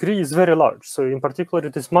whose degree is very large? So in particular,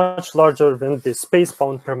 it is much larger than the space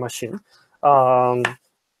bound per machine.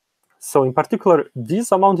 So in particular,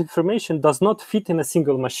 this amount of information does not fit in a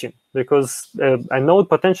single machine, because a node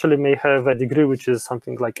potentially may have a degree which is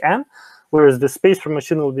something like n, whereas the space per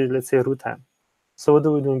machine will be, let's say, root n. So what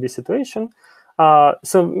do we do in this situation?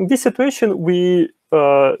 So in this situation, we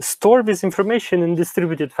store this information in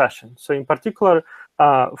distributed fashion. So in particular,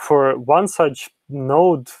 for one such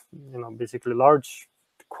node, basically large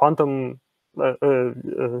quantum,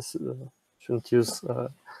 shouldn't use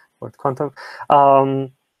word quantum,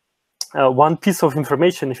 one piece of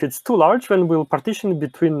information, if it's too large, then we'll partition it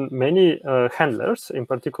between many handlers, in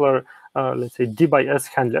particular, let's say D by S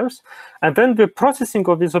handlers. And then the processing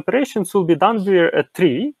of these operations will be done via a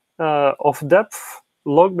tree of depth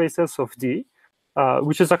log base S of D,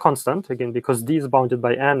 which is a constant, again, because D is bounded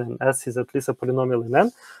by n and S is at least a polynomial in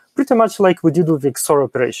n, pretty much like we did with the XOR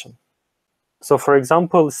operation. So for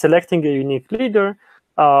example, selecting a unique leader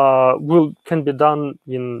can be done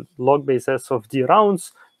in log base S of D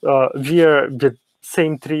rounds via the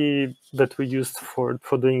same tree that we used for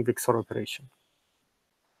doing the XOR operation.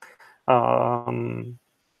 I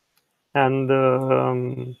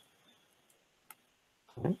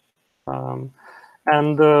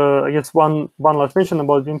guess one last mention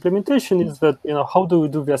about the implementation is that how do we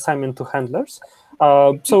do the assignment to handlers?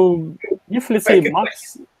 So if let's say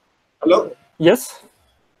Max, hello. Yes.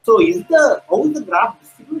 So how is the graph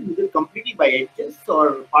distributed? Is it completely by edges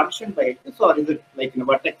or partitioned by edges, or is it like in a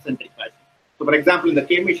vertex-centric fashion? So for example, in the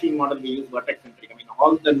K-machine model, we use vertex-centric. I mean,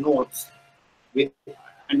 all the nodes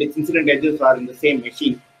and its incident edges are in the same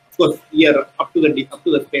machine. Of course, here up to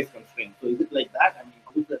the space constraint. So is it like that? I mean,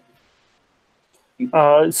 how is that?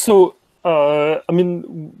 I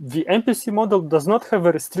mean, the MPC model does not have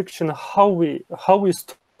a restriction how we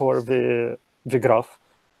store the graph.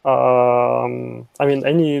 I mean,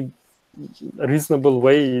 any reasonable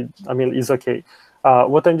way, I mean, is okay.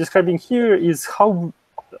 What I'm describing here is how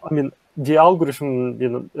I mean, the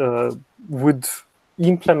algorithm, would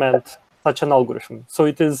implement such an algorithm. So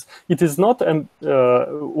it is not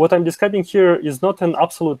what I'm describing here is not an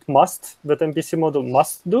absolute must that MPC model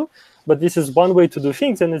must do, but this is one way to do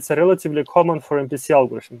things, and it's relatively common for MPC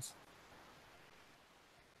algorithms.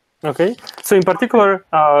 Okay, so in particular,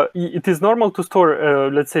 it is normal to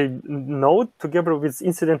store, let's say, node together with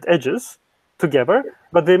incident edges together,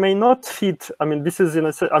 but they may not fit. I mean, this is in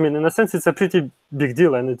a sense, it's a pretty big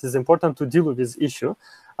deal, and it is important to deal with this issue.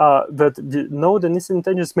 That the node and incident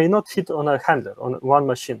edges may not fit on a handler on one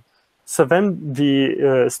machine. So then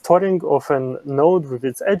the storing of a node with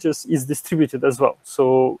its edges is distributed as well.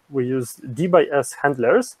 So we use D by S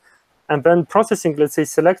handlers, and then processing, let's say,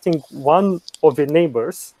 selecting one of the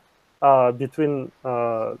neighbors between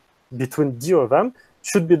D of them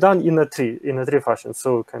should be done in a tree fashion.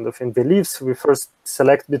 So kind of in the leaves, we first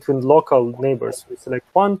select between local neighbors. We select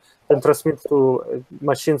one, then transmit to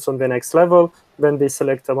machines on the next level. Then they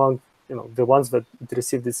select among the ones that it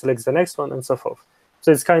received, it selects the next one, and so forth.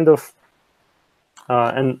 So it's kind of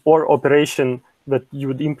an OR operation that you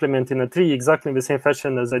would implement in a tree exactly in the same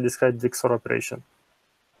fashion as I described the XOR operation.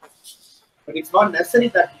 But it's not necessary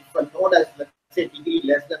that if a node has, let's say, degree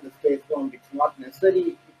less than the space bound, it's not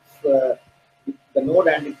necessary if the node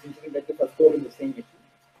and its incident edges are stored in the same machine.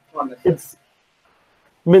 It's not necessary.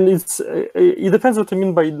 It depends what you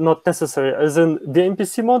mean by not necessary. As in the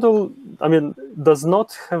MPC model, does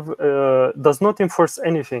not enforce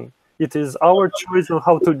anything. It is our choice on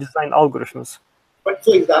how to design algorithms. But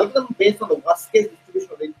so is the algorithm based on the worst case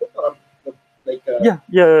distribution of the input, or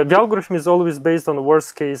yeah, the algorithm is always based on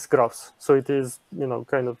worst case graphs. So it is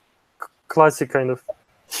kind of classic kind of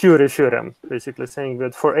theorem, basically saying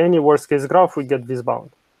that for any worst case graph we get this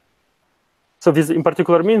bound. So this in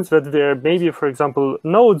particular means that there may be, for example,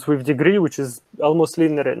 nodes with degree which is almost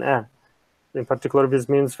linear in N. In particular, this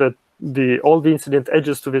means that all the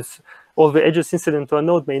edges incident to a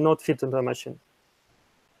node may not fit into a machine.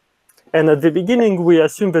 And at the beginning, we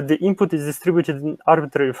assume that the input is distributed in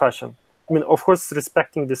arbitrary fashion. Of course,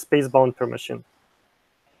 respecting the space bound per machine.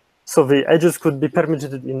 So the edges could be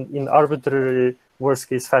permitted in arbitrary worst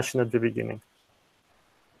case fashion at the beginning.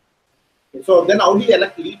 So then how do you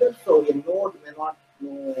elect leaders? So a node may not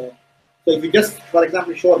know. So if you just, for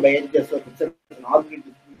example, show by edges, so it's an arbitrary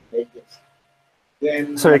distributed edges,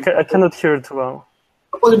 then... Sorry, I cannot hear it well.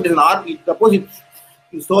 Suppose it is suppose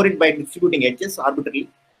you store it by distributing edges arbitrarily.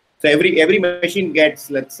 So every machine gets,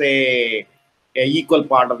 let's say, a equal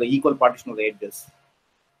partition of the edges.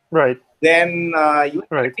 Right. Then you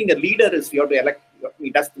electing a leader is you have to elect.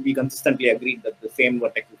 It has to be consistently agreed that the same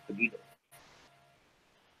vertex is the leader.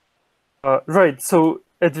 Right. So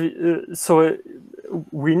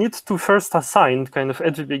we need to first assign kind of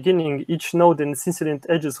at the beginning each node and its incident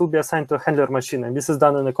edges will be assigned to a handler machine, and this is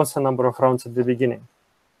done in a constant number of rounds at the beginning.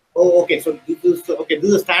 Oh, okay. So this is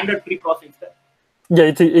a standard pre-processing step. Yeah,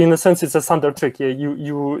 in a sense, it's a standard trick. Yeah,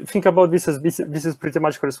 you think about this as this is pretty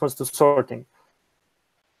much corresponds to sorting.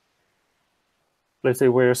 Let's say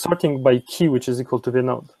we're sorting by key, which is equal to the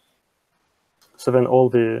node. So then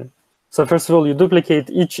so first of all, you duplicate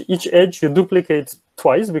each edge. You duplicate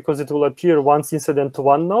twice because it will appear once incident to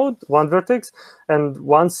one node, one vertex, and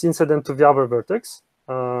once incident to the other vertex.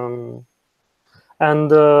 And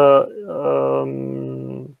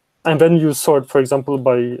then you sort, for example,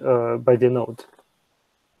 by the node.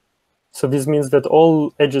 So this means that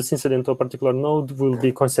all edges incident to a particular node will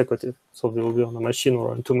be consecutive. So they will be on a machine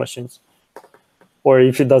or on two machines. Or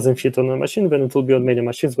if it doesn't fit on a machine, then it will be on many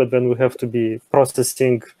machines, but then we have to be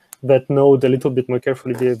processing that node a little bit more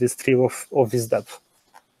carefully via this tree of this depth.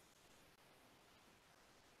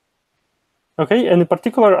 Okay, and in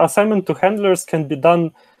particular, assignment to handlers can be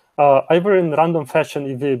done either in random fashion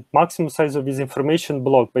if the maximum size of this information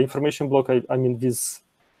block. By information block, I mean this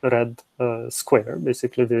red square,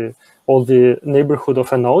 basically all the neighborhood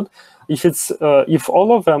of a node. If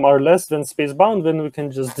all of them are less than space bound, then we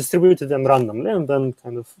can just distribute them randomly, and then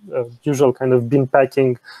kind of usual kind of bin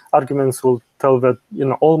packing arguments will tell that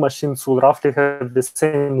all machines will roughly have the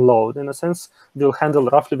same load. In a sense, they'll handle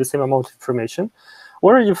roughly the same amount of information.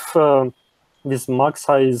 Or if this max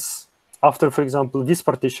size after, for example, this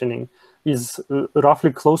partitioning is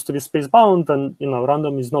roughly close to the space bound, then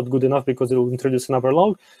random is not good enough because it will introduce another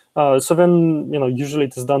log. So then usually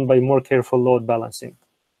it is done by more careful load balancing.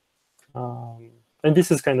 And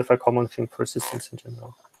this is kind of a common thing for systems in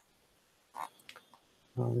general.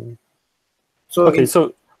 In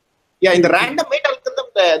the random weight algorithm,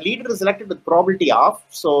 the leader is selected with probability off.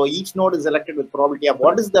 So each node is selected with probability off.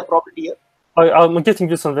 What is the probability here? I'm getting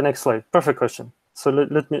this on the next slide. Perfect question. So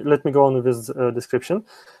let me go on with this description.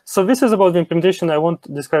 So this is about the implementation. I won't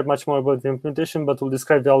describe much more about the implementation, but we'll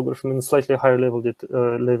describe the algorithm in slightly higher level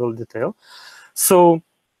detail. So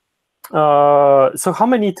so how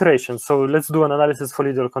many iterations? So let's do an analysis for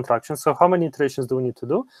leader contraction. So how many iterations do we need to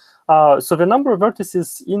do? So the number of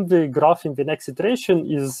vertices in the graph in the next iteration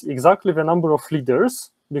is exactly the number of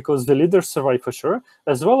leaders, because the leaders survive for sure,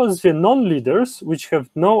 as well as the non-leaders, which have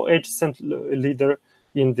no adjacent leader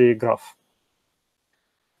in the graph.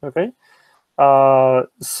 Okay.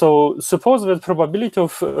 So suppose that probability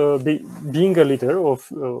of being a leader,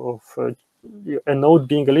 of a node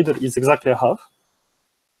being a leader, is exactly half.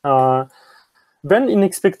 Then in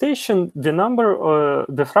expectation,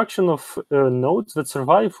 the fraction of nodes that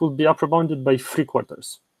survive will be upper bounded by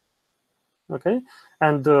 3/4. Okay,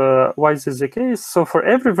 and why is this the case? So for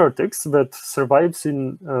every vertex that survives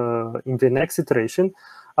in the next iteration,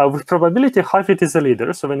 with probability half it is a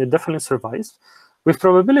leader, so then it definitely survives. With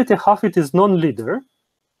probability half it is non-leader.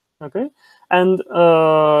 Okay, and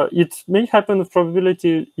it may happen with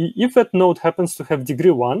probability if that node happens to have degree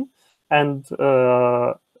 1, and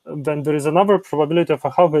then there is another probability of a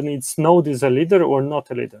half when its node is a leader or not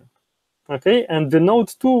a leader. Okay, and the node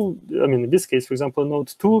 2, I mean, in this case, for example,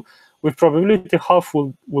 node 2 with probability half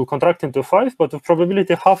will contract into 5, but with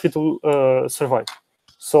probability half it will survive.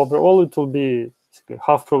 So overall, it will be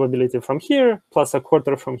half probability from here plus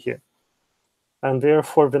 1/4 from here, and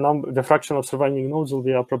therefore the fraction of surviving nodes will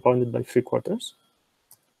be upper bounded by 3/4.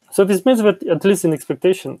 So this means that at least in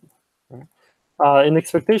expectation,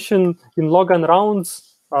 in log n rounds,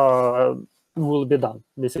 will be done.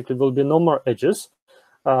 Basically, there will be no more edges,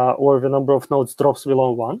 or the number of nodes drops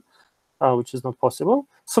below 1, which is not possible.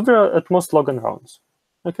 So there are at most log n rounds.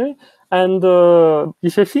 Okay, and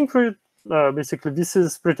if I think basically this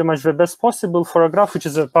is pretty much the best possible for a graph which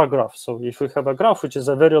is a bar graph. So if we have a graph which is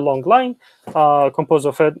a very long line composed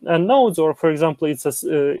of n nodes, or for example it's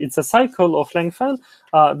a cycle of length n,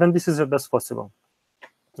 then this is the best possible.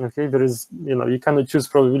 Okay, there is, you cannot choose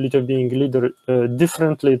probability of being leader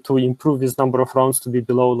differently to improve this number of rounds to be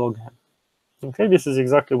below log n. Okay, this is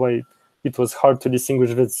exactly why it was hard to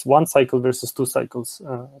distinguish this 1 cycle versus 2 cycles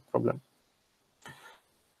problem.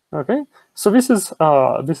 Okay, so this is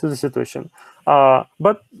the situation.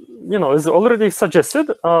 But as already suggested,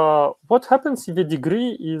 what happens if the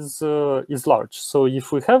degree is large? So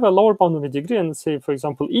if we have a lower bound of a degree, and say, for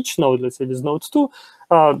example, each node, let's say this node 2,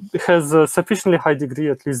 has a sufficiently high degree,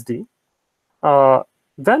 at least d,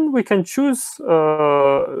 then we can choose,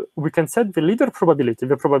 we can set the leader probability,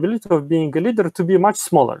 the probability of being a leader, to be much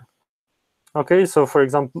smaller. Okay, so for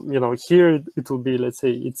example, here it will be, let's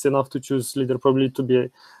say, it's enough to choose leader probability to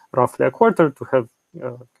be roughly 1/4 to have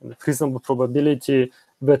kind of reasonable probability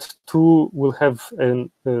that 2 will have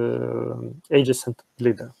an adjacent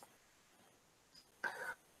leader.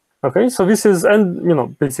 Okay, so this is, and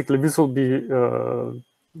basically this will be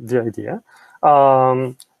the idea.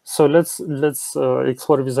 So let's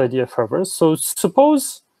explore this idea further. So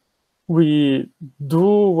suppose we do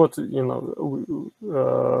what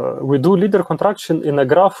we do leader contraction in a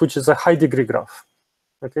graph which is a high degree graph.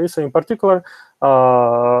 Okay, so in particular,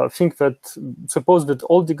 suppose that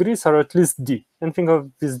all degrees are at least d, and think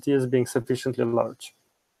of this d as being sufficiently large.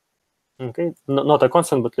 Okay, not a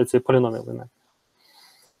constant, but let's say polynomial in that.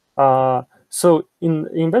 So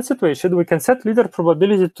in that situation, we can set leader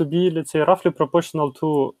probability to be, let's say, roughly proportional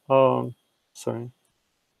to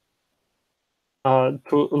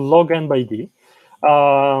to log n by d.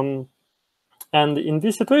 And in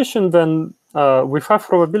this situation, then with half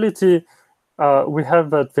probability, we have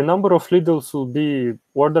that the number of leaders will be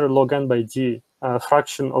order log n by d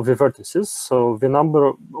fraction of the vertices. So the number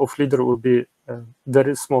of leader will be a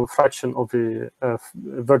very small fraction of the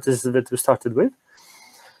vertices that we started with.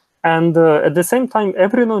 And at the same time,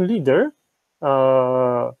 every non-leader,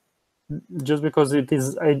 just because it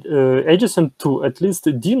is adjacent to at least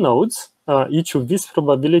d nodes, each of this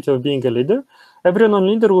probability of being a leader, every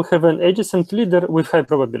non-leader will have an adjacent leader with high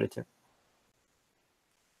probability.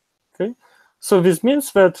 Okay, so this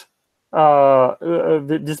means that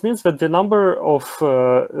the number of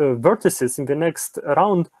vertices in the next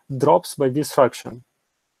round drops by this fraction.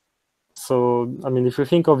 So, I mean, if you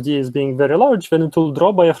think of d as being very large, then it will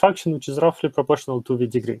drop by a fraction which is roughly proportional to the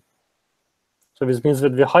degree. So this means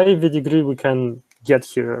that the higher the degree we can get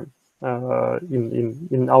here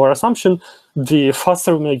in our assumption, the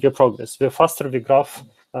faster we make the progress, the faster the graph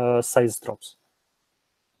size drops.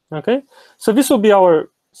 Okay, so this will be our,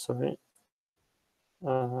 sorry,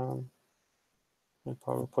 my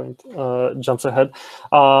PowerPoint jumps ahead.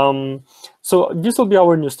 So this will be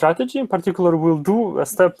our new strategy. In particular, we'll do a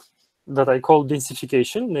step that I call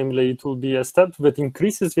densification. Namely, it will be a step that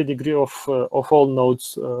increases the degree of all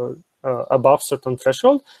nodes above certain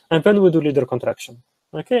threshold, and then we do leader contraction.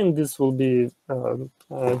 Okay, and this will be the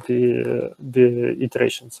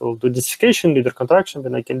iteration. So we'll do densification, leader contraction,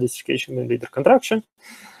 then again densification, then leader contraction,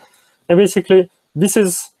 and basically this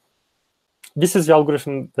is the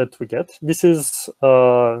algorithm that we get. This is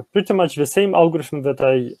pretty much the same algorithm that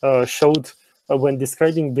I showed when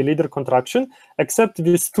describing the leader contraction, except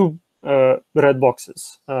these two red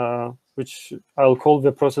boxes, which I'll call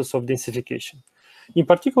the process of densification. In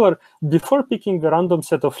particular, before picking the random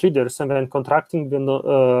set of leaders and then contracting the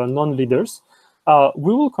non-leaders,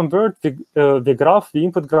 we will convert the graph, the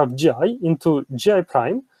input graph GI, into GI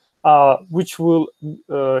prime, which will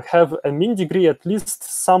have a mean degree at least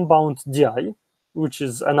some bound DI, which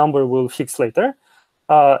is a number we'll fix later,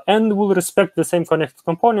 and will respect the same connected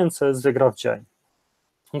components as the graph GI.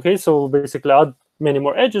 Okay, so basically add many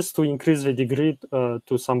more edges to increase the degree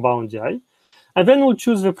to some bound DI. And then we'll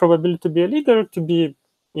choose the probability to be a leader to be,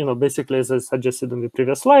 basically as I suggested in the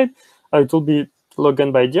previous slide, it will be log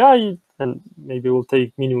n by DI, and maybe we'll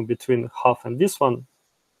take minimum between half and this one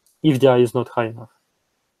if DI is not high enough.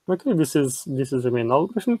 Okay, this is the main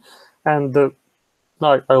algorithm, and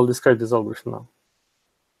I'll describe this algorithm now.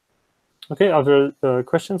 Okay, are there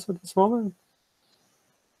questions at this moment?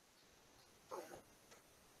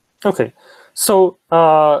 Okay, so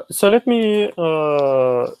let me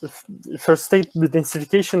first state the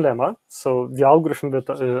densification lemma. So the algorithm that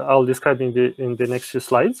I'll describe in the next few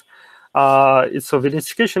slides. So the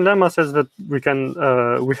densification lemma says that we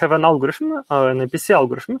have an algorithm, an MPC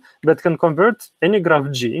algorithm that can convert any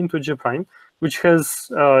graph G into G prime, which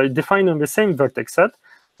has defined on the same vertex set,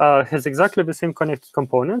 has exactly the same connected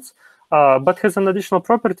components, but has an additional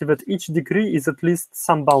property that each degree is at least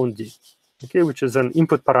some bound D. Okay, which is an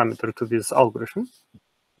input parameter to this algorithm.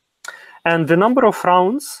 And the number of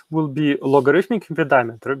rounds will be logarithmic in the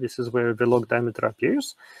diameter. This is where the log diameter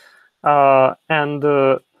appears. And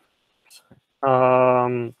the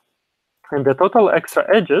total extra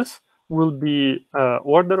edges will be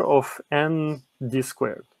order of n d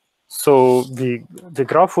squared. So the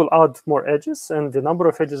graph will add more edges, and the number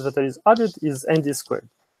of edges that is added is n d squared.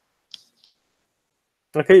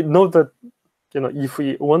 Okay, note that if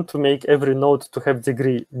we want to make every node to have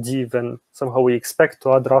degree d, then somehow we expect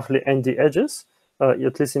to add roughly nd edges,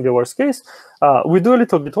 at least in the worst case. We do a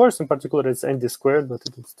little bit worse. In particular, it's nd squared, but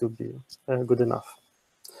it will still be good enough.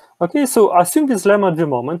 Okay, so assume this lemma at the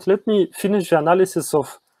moment. Let me finish the analysis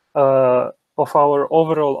of our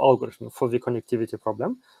overall algorithm for the connectivity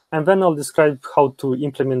problem, and then I'll describe how to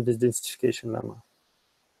implement this densification lemma.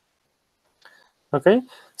 Okay,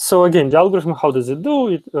 so again, the algorithm, how does it do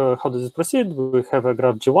it? How does it proceed? We have a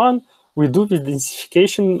graph G1. We do the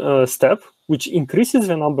densification step, which increases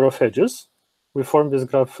the number of edges. We form this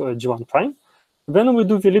graph G1 prime. Then we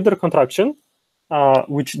do the leader contraction,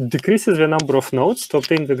 which decreases the number of nodes to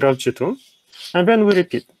obtain the graph G2. And then we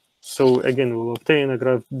repeat. So again, we'll obtain a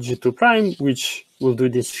graph G2 prime, which will do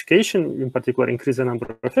densification, in particular, increase the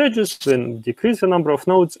number of edges, then decrease the number of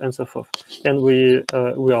nodes, and so forth. And we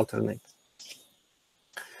alternate.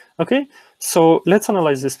 Okay, so let's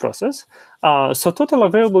analyze this process. So total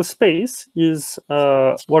available space is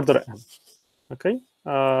order m. Okay,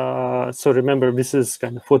 so remember, this is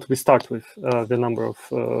kind of what we start with, the number of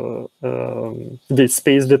the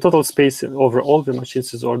space, the total space over all the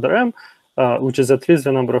machines is order m, which is at least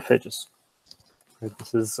the number of edges.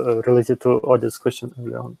 This is related to Odet's question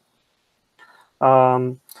earlier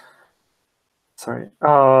on.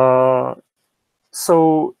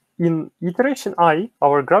 So in iteration I,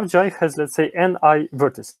 our graph GI has, let's say, ni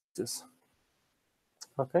vertices.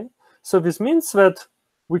 Okay, so this means that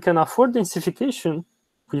we can afford densification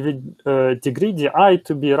with the degree di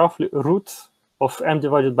to be roughly root of m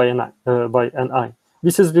divided by ni.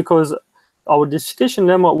 This is because our densification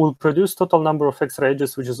lemma will produce total number of extra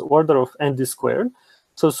edges, which is order of nd squared.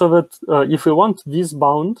 So that if we want this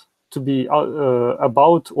bound to be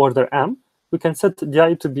about order m, we can set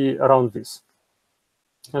di to be around this.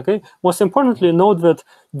 Okay. Most importantly, note that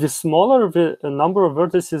the smaller the number of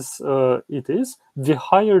vertices it is, the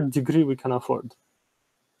higher degree we can afford.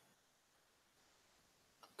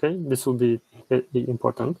 Okay, this will be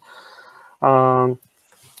important. So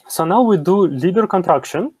now we do leader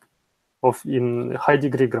contraction in high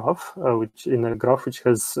degree graph, which in a graph which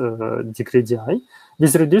has degree di.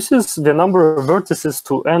 This reduces the number of vertices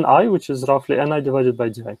to ni, which is roughly ni divided by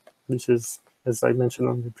di. This is, as I mentioned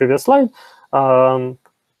on the previous slide,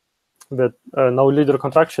 that now leader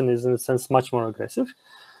contraction is in a sense much more aggressive.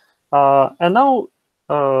 And now,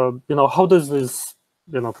 how does this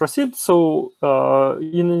proceed. So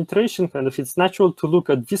in an iteration, kind of, it's natural to look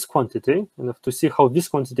at this quantity, to see how this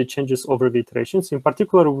quantity changes over the iterations. In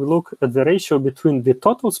particular, we look at the ratio between the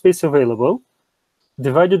total space available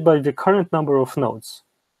divided by the current number of nodes,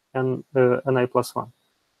 and ni plus 1.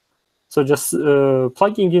 So just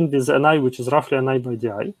plugging in this ni, which is roughly ni by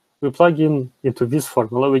di, we plug into this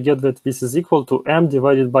formula, we get that this is equal to m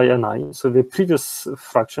divided by ni, so the previous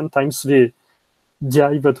fraction times the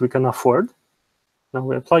di that we can afford. Now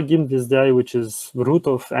we plug in this di, which is root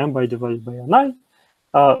of m divided by ni.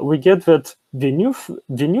 We get that the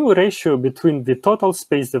new ratio between the total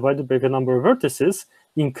space divided by the number of vertices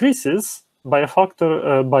increases by a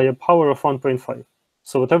factor, by a power of 1.5.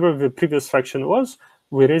 So whatever the previous fraction was,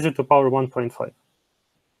 we raise it to power 1.5.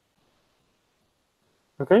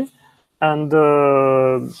 Okay, and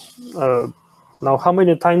now how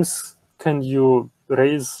many times can you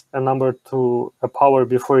raise a number to a power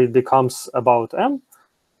before it becomes about m?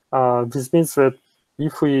 This means that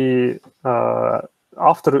if we,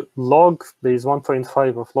 after log base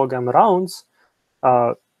 1.5 of log m rounds,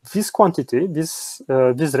 this quantity, this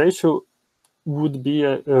ratio would be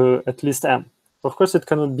at least m. Of course, it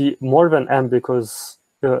cannot be more than m because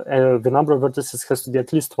the number of vertices has to be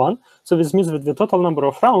at least 1. So this means that the total number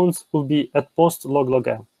of rounds will be at most log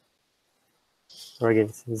m. Or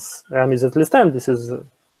again, since m is at least m, this is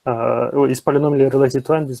polynomially related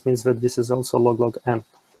to n. This means that this is also log m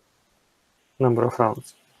number of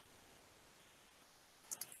rounds.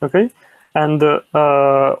 Okay, and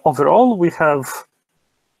overall we have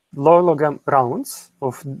log m rounds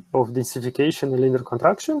of densification and linear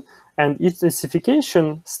contraction, and each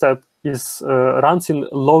densification step is runs in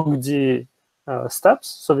log d steps.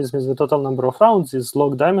 So this means the total number of rounds is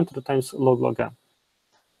log diameter times log m.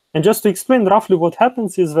 And just to explain roughly what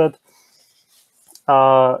happens is that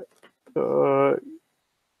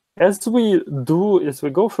as we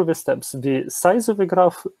go through the steps, the size of the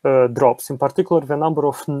graph drops. In particular, the number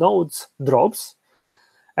of nodes drops.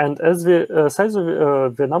 And as the size of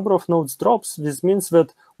the number of nodes drops, this means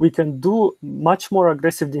that we can do much more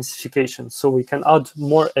aggressive densification. So we can add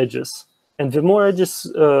more edges. And the more edges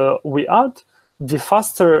we add, the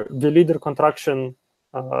faster the linear contraction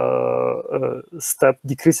step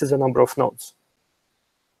decreases the number of nodes.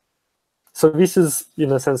 So this is,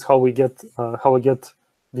 in a sense, how we get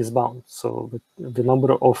this bound. So the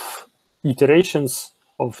number of iterations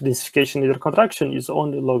of densification linear contraction is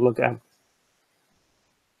only log m,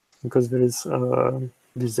 because there is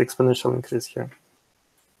this exponential increase here.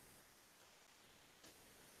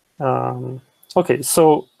 Okay,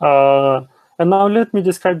 so and now let me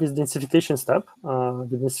describe this densification step,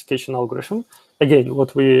 the densification algorithm. Again,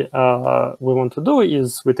 what we want to do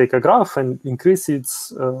is we take a graph and increase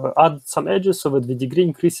its, add some edges so that the degree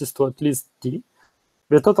increases to at least d.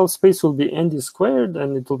 The total space will be nd squared,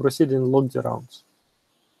 and it will proceed in log d rounds.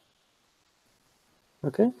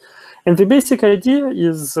 Okay, and the basic idea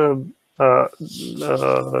is I'll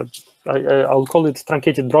call it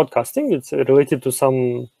truncated broadcasting. It's related to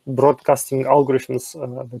some broadcasting algorithms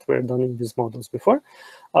that were done in these models before.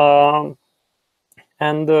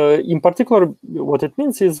 And in particular, what it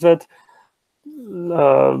means is that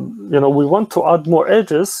we want to add more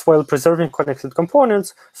edges while preserving connected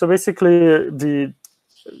components. So basically,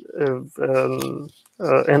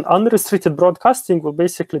 an unrestricted broadcasting will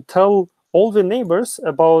basically tell all the neighbors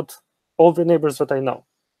about all the neighbors that I know.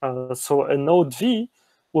 So a node V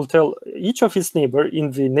will tell each of its neighbor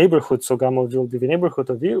in the neighborhood, so gamma V will be the neighborhood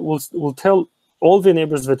of V, will tell all the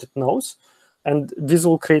neighbors that it knows, and this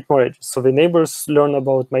will create more edges. So the neighbors learn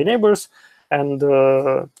about my neighbors, and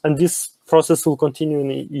this process will continue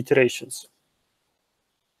in iterations.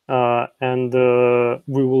 And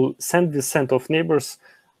we will send this set of neighbors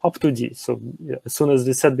up to D. So yeah, as soon as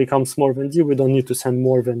the set becomes more than D, we don't need to send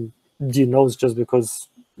more than D nodes, just because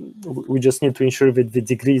we just need to ensure that the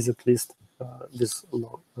degree is at least this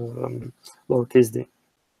lowercase d.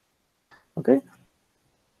 Okay,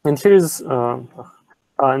 and here is how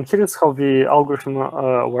the algorithm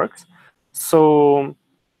works. So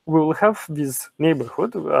we will have this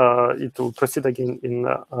neighborhood. It will proceed again in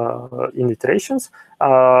iterations.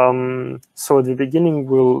 So at the beginning,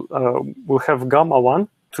 we'll have gamma 1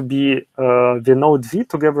 to be the node V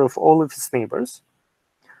together with all of its neighbors.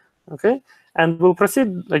 Okay, and we'll proceed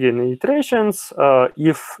again in iterations.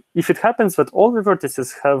 If it happens that all the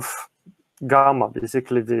vertices have gamma,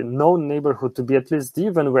 basically the known neighborhood, to be at least D,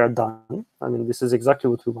 then we're done. I mean, this is exactly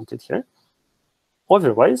what we wanted here.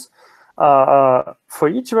 Otherwise, for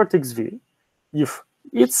each vertex V, if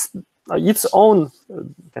its own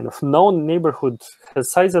kind of known neighborhood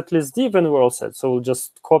has size at least D, then we're all set. So we'll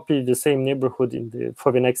just copy the same neighborhood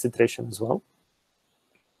for the next iteration as well.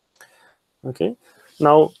 Okay.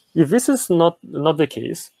 Now, if this is not the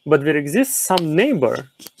case, but there exists some neighbor,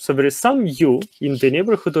 so there is some u in the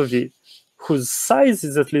neighborhood of v whose size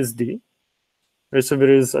is at least d, right? So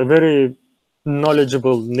there is a very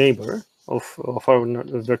knowledgeable neighbor of our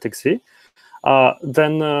vertex v,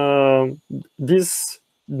 then this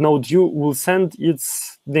node u will send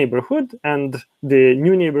its neighborhood, and the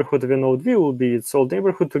new neighborhood of the node v will be its old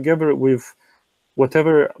neighborhood together with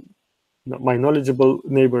whatever my knowledgeable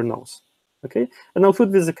neighbor knows. Okay, and I'll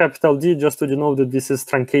put this a capital D just to denote that this is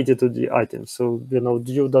truncated to the item. So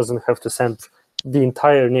u doesn't have to send the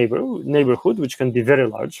entire neighborhood, which can be very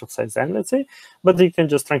large, of size n, let's say, but you can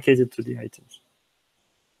just truncate it to the items.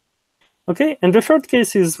 Okay, and the third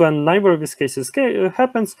case is when neither of these cases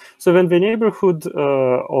happens. So when the neighborhood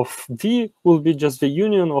of V will be just the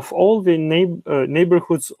union of all the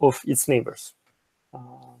neighborhoods of its neighbors.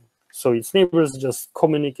 So its neighbors just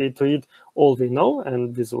communicate to it all they know,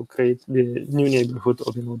 and this will create the new neighborhood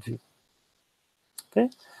of the node V. Okay,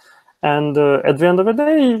 and at the end of the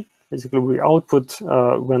day, basically we output,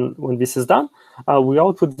 when this is done, we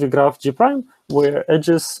output the graph G prime, where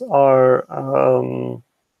edges are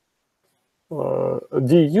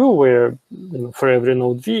du, where for every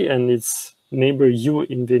node V and its neighbor u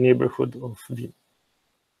in the neighborhood of V.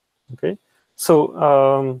 Okay,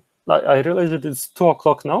 so I realize that it's 2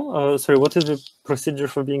 o'clock now. Sorry, what is the procedure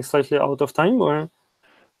for being slightly out of time, or?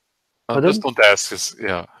 Just don't ask us.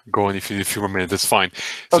 Yeah, go on if you few more minutes. That's fine.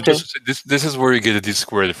 So okay. Just this is where you get a d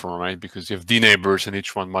squared from, right? Because you have d neighbors, and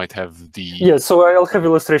each one might have d. Yeah. So I'll have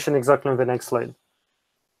illustration exactly on the next slide.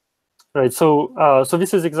 Right. So so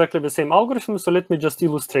this is exactly the same algorithm. So let me just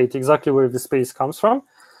illustrate exactly where the space comes from.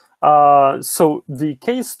 So the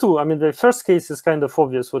case 2, I mean, the first case is kind of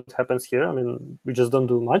obvious what happens here. I mean, we just don't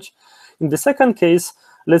do much. In the second case,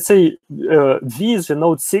 let's say V is the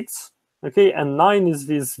node 6, okay, and 9 is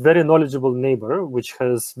this very knowledgeable neighbor, which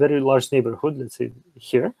has very large neighborhood, let's say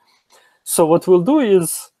here. So what we'll do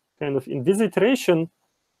is kind of in this iteration,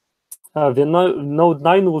 the node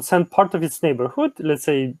 9 will send part of its neighborhood, let's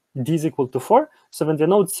say d is equal to 4. So when the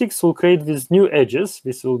node 6 will create these new edges,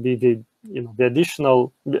 this will be the the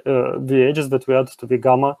additional the edges that we add to the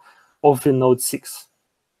gamma of the node 6.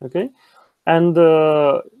 Okay, and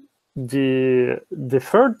the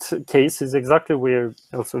third case is exactly where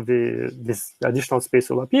also this additional space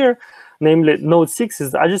will appear. Namely, node 6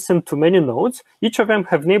 is adjacent to many nodes. Each of them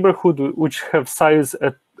have neighborhood which have size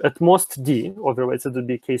at most d, otherwise it would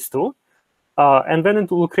be case 2. And then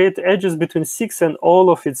it will create edges between 6 and all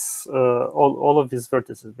of its all of these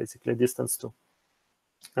vertices, basically distance 2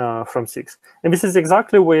 from 6. And this is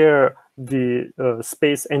exactly where the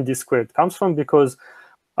space nd squared comes from, because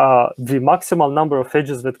the maximal number of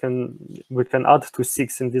edges that we can add to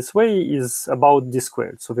 6 in this way is about d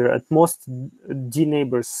squared. So there are at most d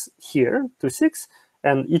neighbors here to 6,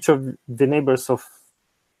 and each of the neighbors of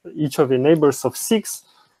 6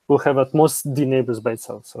 will have at most d neighbors by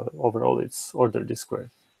itself. So overall, it's order d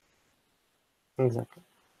squared. Exactly.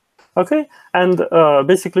 Okay, and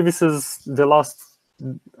basically this is the last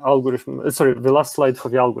algorithm. Sorry, the last slide for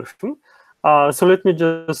the algorithm. So let me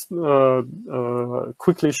just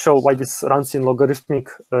quickly show why this runs in logarithmic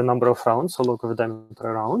number of rounds, so log of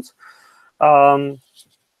diameter rounds.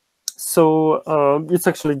 So it's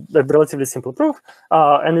actually a relatively simple proof,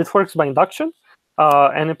 and it works by induction.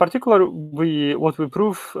 And in particular, what we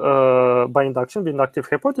prove by induction, the inductive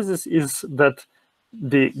hypothesis, is that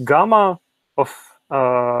the gamma of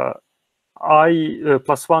I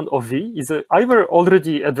plus 1 of V is either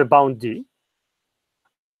already at the bound D,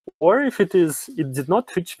 or if it did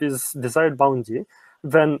not reach this desired bound D,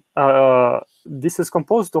 then this is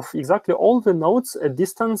composed of exactly all the nodes at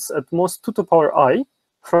distance at most 2 to the power I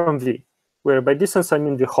from V, where by distance I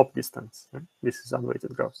mean the hop distance. This is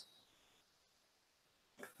unweighted graphs.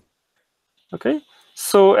 Okay,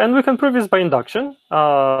 so, and we can prove this by induction.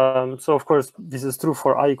 So of course, this is true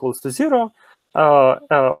for I equals to 0.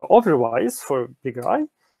 Otherwise, for bigger I,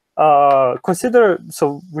 consider,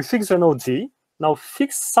 so we fix the node V. Now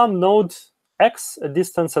fix some node X, a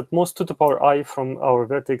distance at most 2 to the power I from our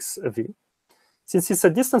vertex V. Since it's a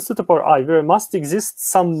distance 2 to the power I, there must exist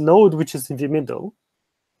some node which is in the middle,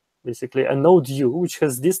 basically a node U, which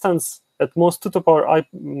has distance at most 2 to the power I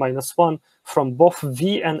minus 1 from both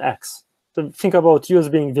V and X. So think about U as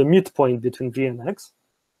being the midpoint between V and X.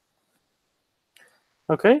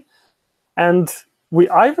 Okay, and we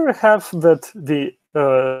either have that the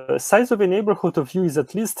size of a neighborhood of U is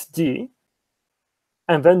at least D,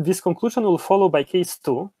 and then this conclusion will follow by case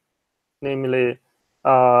 2, namely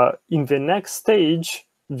in the next stage,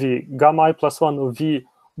 the gamma I plus 1 of V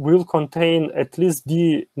will contain at least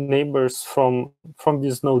d neighbors from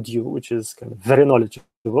this node u, which is kind of very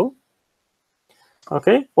knowledgeable.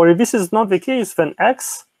 Okay, or if this is not the case, then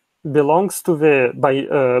x belongs to the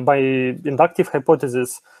by inductive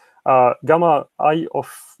hypothesis, gamma I of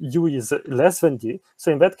u is less than d.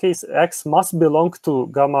 So in that case, x must belong to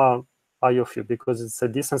gamma I of u because it's a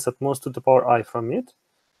distance at most to the power I from it,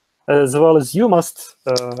 as well as u must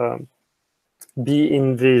be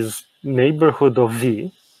in this neighborhood of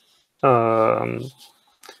v.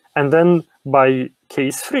 And then by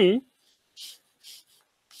case 3,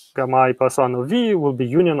 gamma I plus 1 of v will be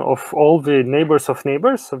union of all the neighbors of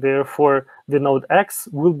neighbors. So therefore, the node x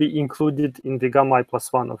will be included in the gamma I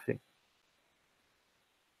plus 1 of v.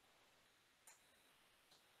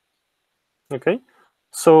 Okay,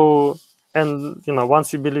 so, and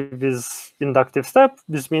once you believe this inductive step,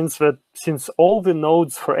 this means that since all the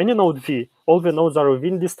nodes for any node v, all the nodes are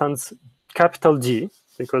within distance capital D,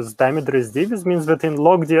 because diameter is d, this means that in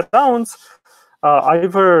log d rounds,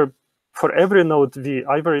 either for every node v,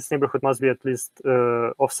 either its neighborhood must be at least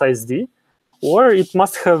of size d, or it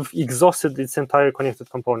must have exhausted its entire connected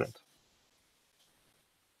component.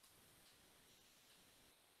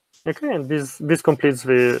 Okay, and this completes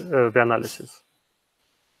the analysis.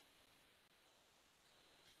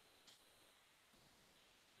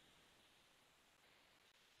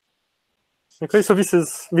 Okay, so this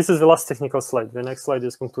is the last technical slide. The next slide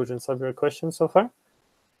is conclusions. Have your questions so far?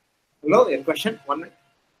 Hello, a question. 1 minute.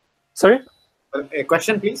 Sorry? A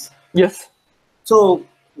question, please. Yes. So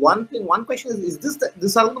one question is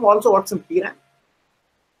this algorithm also works in PRAM?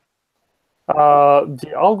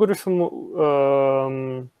 The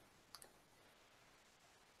algorithm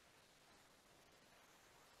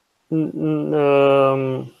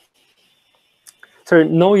sorry,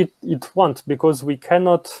 no, it won't, because we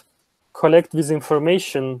cannot collect this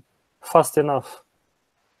information fast enough.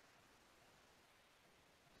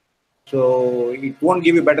 So it won't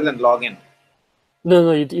give you better than log n?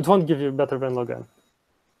 No, it won't give you better than log n.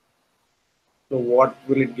 So what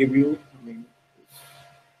will it give you? I mean,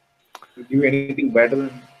 will it give you anything better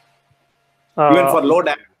than even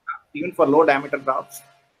for low diameter graphs?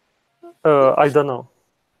 I don't know.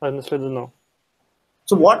 I honestly don't know.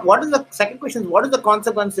 So what is the second question? What is the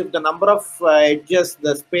consequence if the number of edges,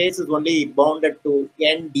 the space is only bounded to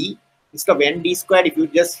nd instead of nd squared? If you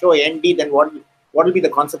just show nd, then what will be the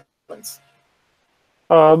consequence?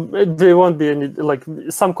 There won't be any, like,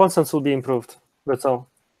 some constants will be improved. That's all.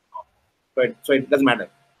 But so it doesn't matter.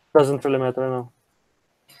 Doesn't really matter, no.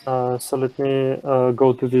 So let me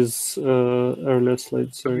go to this earlier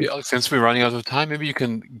slide. Sorry. Since we're running out of time, maybe you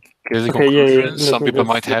can give the Okay, conclusions. yeah. Some people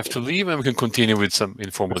might have to leave, and we can continue with some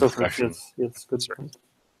informal discussion. Yes, good.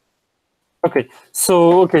 Okay,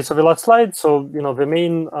 so the last slide. So the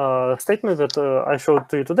main statement that I showed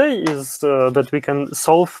to you today is that we can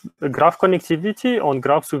solve graph connectivity on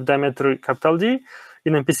graphs with diameter capital D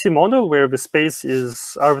in MPC model where the space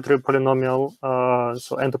is arbitrary polynomial,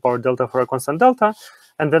 so n to power delta for a constant delta,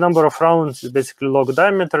 and the number of rounds is basically log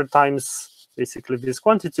diameter times basically this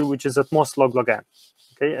quantity, which is at most log n.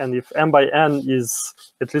 Okay, and if m by n is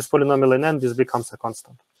at least polynomial in n, this becomes a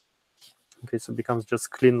constant. Okay, so it becomes just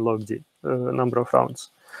clean log d number of rounds.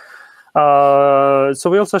 So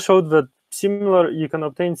we also showed that you can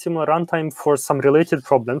obtain similar runtime for some related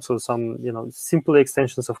problems, so some simple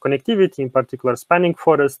extensions of connectivity, in particular spanning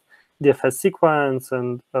forest, DFS sequence,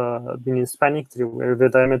 and minimum spanning tree, where the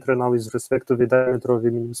diameter now is respect to the diameter of the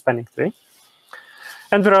minimum spanning tree.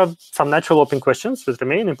 And there are some natural open questions that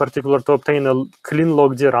remain, in particular to obtain a clean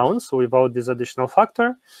log d round, so without this additional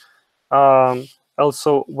factor.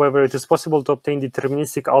 Also, whether it is possible to obtain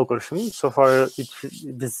deterministic algorithm. So far,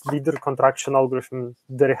 this leader contraction algorithm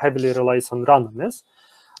very heavily relies on randomness.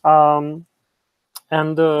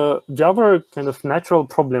 And the other kind of natural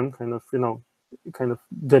problem,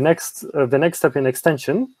 the next step in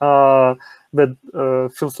extension that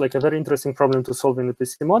feels like a very interesting problem to solve in the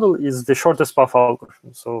PC model is the shortest path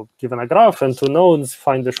algorithm. So given a graph and two nodes,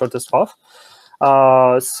 find the shortest path.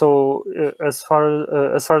 So as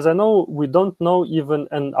far as I know, we don't know even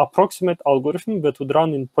an approximate algorithm that would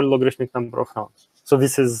run in polylogarithmic number of rounds. So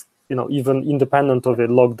this is even independent of the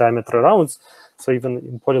log diameter rounds. So even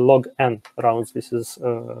in polylog n rounds, this is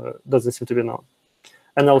doesn't seem to be known.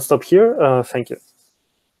 And I'll stop here. Thank you.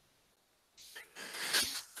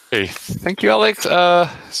 Okay, thank you, Alex.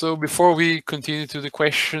 So before we continue to the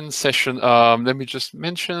question session, let me just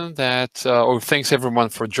mention that, thanks everyone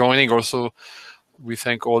for joining. Also, we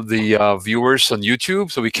thank all the viewers on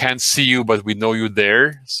YouTube. So we can't see you, but we know you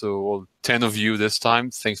there. So all 10 of you this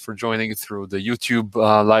time, thanks for joining through the YouTube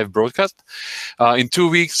live broadcast. In 2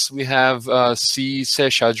 weeks, we have C.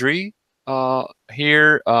 Seshadri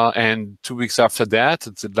here, and 2 weeks after that,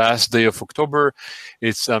 it's the last day of October,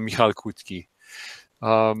 it's Michal Kutki.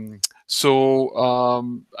 I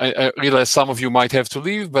realize some of you might have to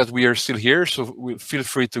leave, but we are still here, so feel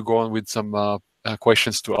free to go on with some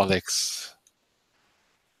questions to Alex.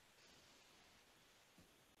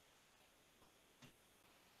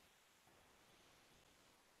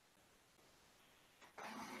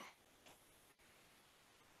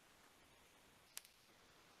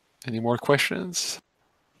 Any more questions?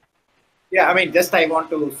 Yeah, I mean, just I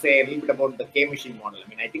want to say a little bit about the K-machine model. I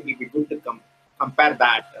mean, I think it'd be good to compare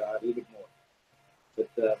that a little bit more with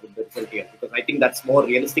the result here, because I think that's more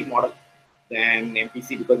realistic model than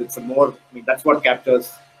MPC, because it's a more, I mean, that's what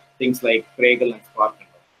captures things like Pragal and Spark.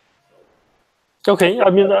 Okay,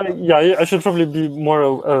 I mean, yeah, I should probably be more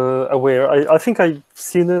aware. I think I've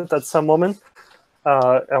seen it at some moment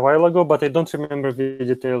a while ago, but I don't remember the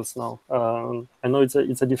details now. I know it's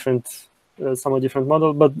a different, somewhat different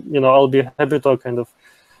model, but I'll be happy to kind of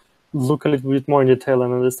look a little bit more in detail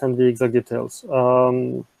and understand the exact details. I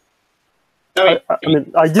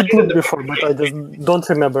mean, I did look before, but I just don't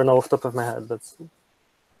remember now off the top of my head. That's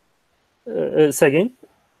say again.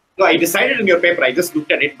 No, I decided in your paper. I just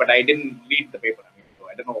looked at it, but I didn't read the paper. I mean, so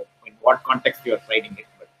I don't know in what context you are citing it.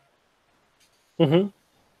 But.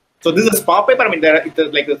 So this is a SPA paper. I mean, there is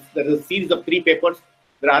a series of 3 papers.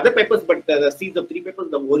 There are other papers, but the series of 3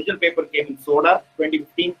 papers. The original paper came in SODA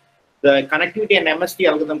 2015. The connectivity and MST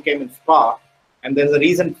algorithm came in SPA, and there's a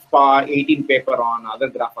recent SPA 18 paper on other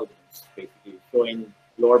graph algorithms, basically showing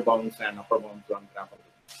lower bounds and upper bounds on graph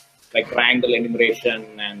algorithms, like triangle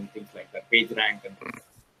enumeration and things like that, page rank and things.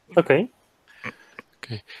 Okay.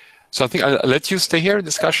 Okay. So I think I'll let you stay here in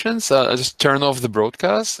discussions. I'll just turn off the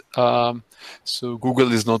broadcast. So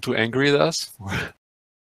Google is not too angry at us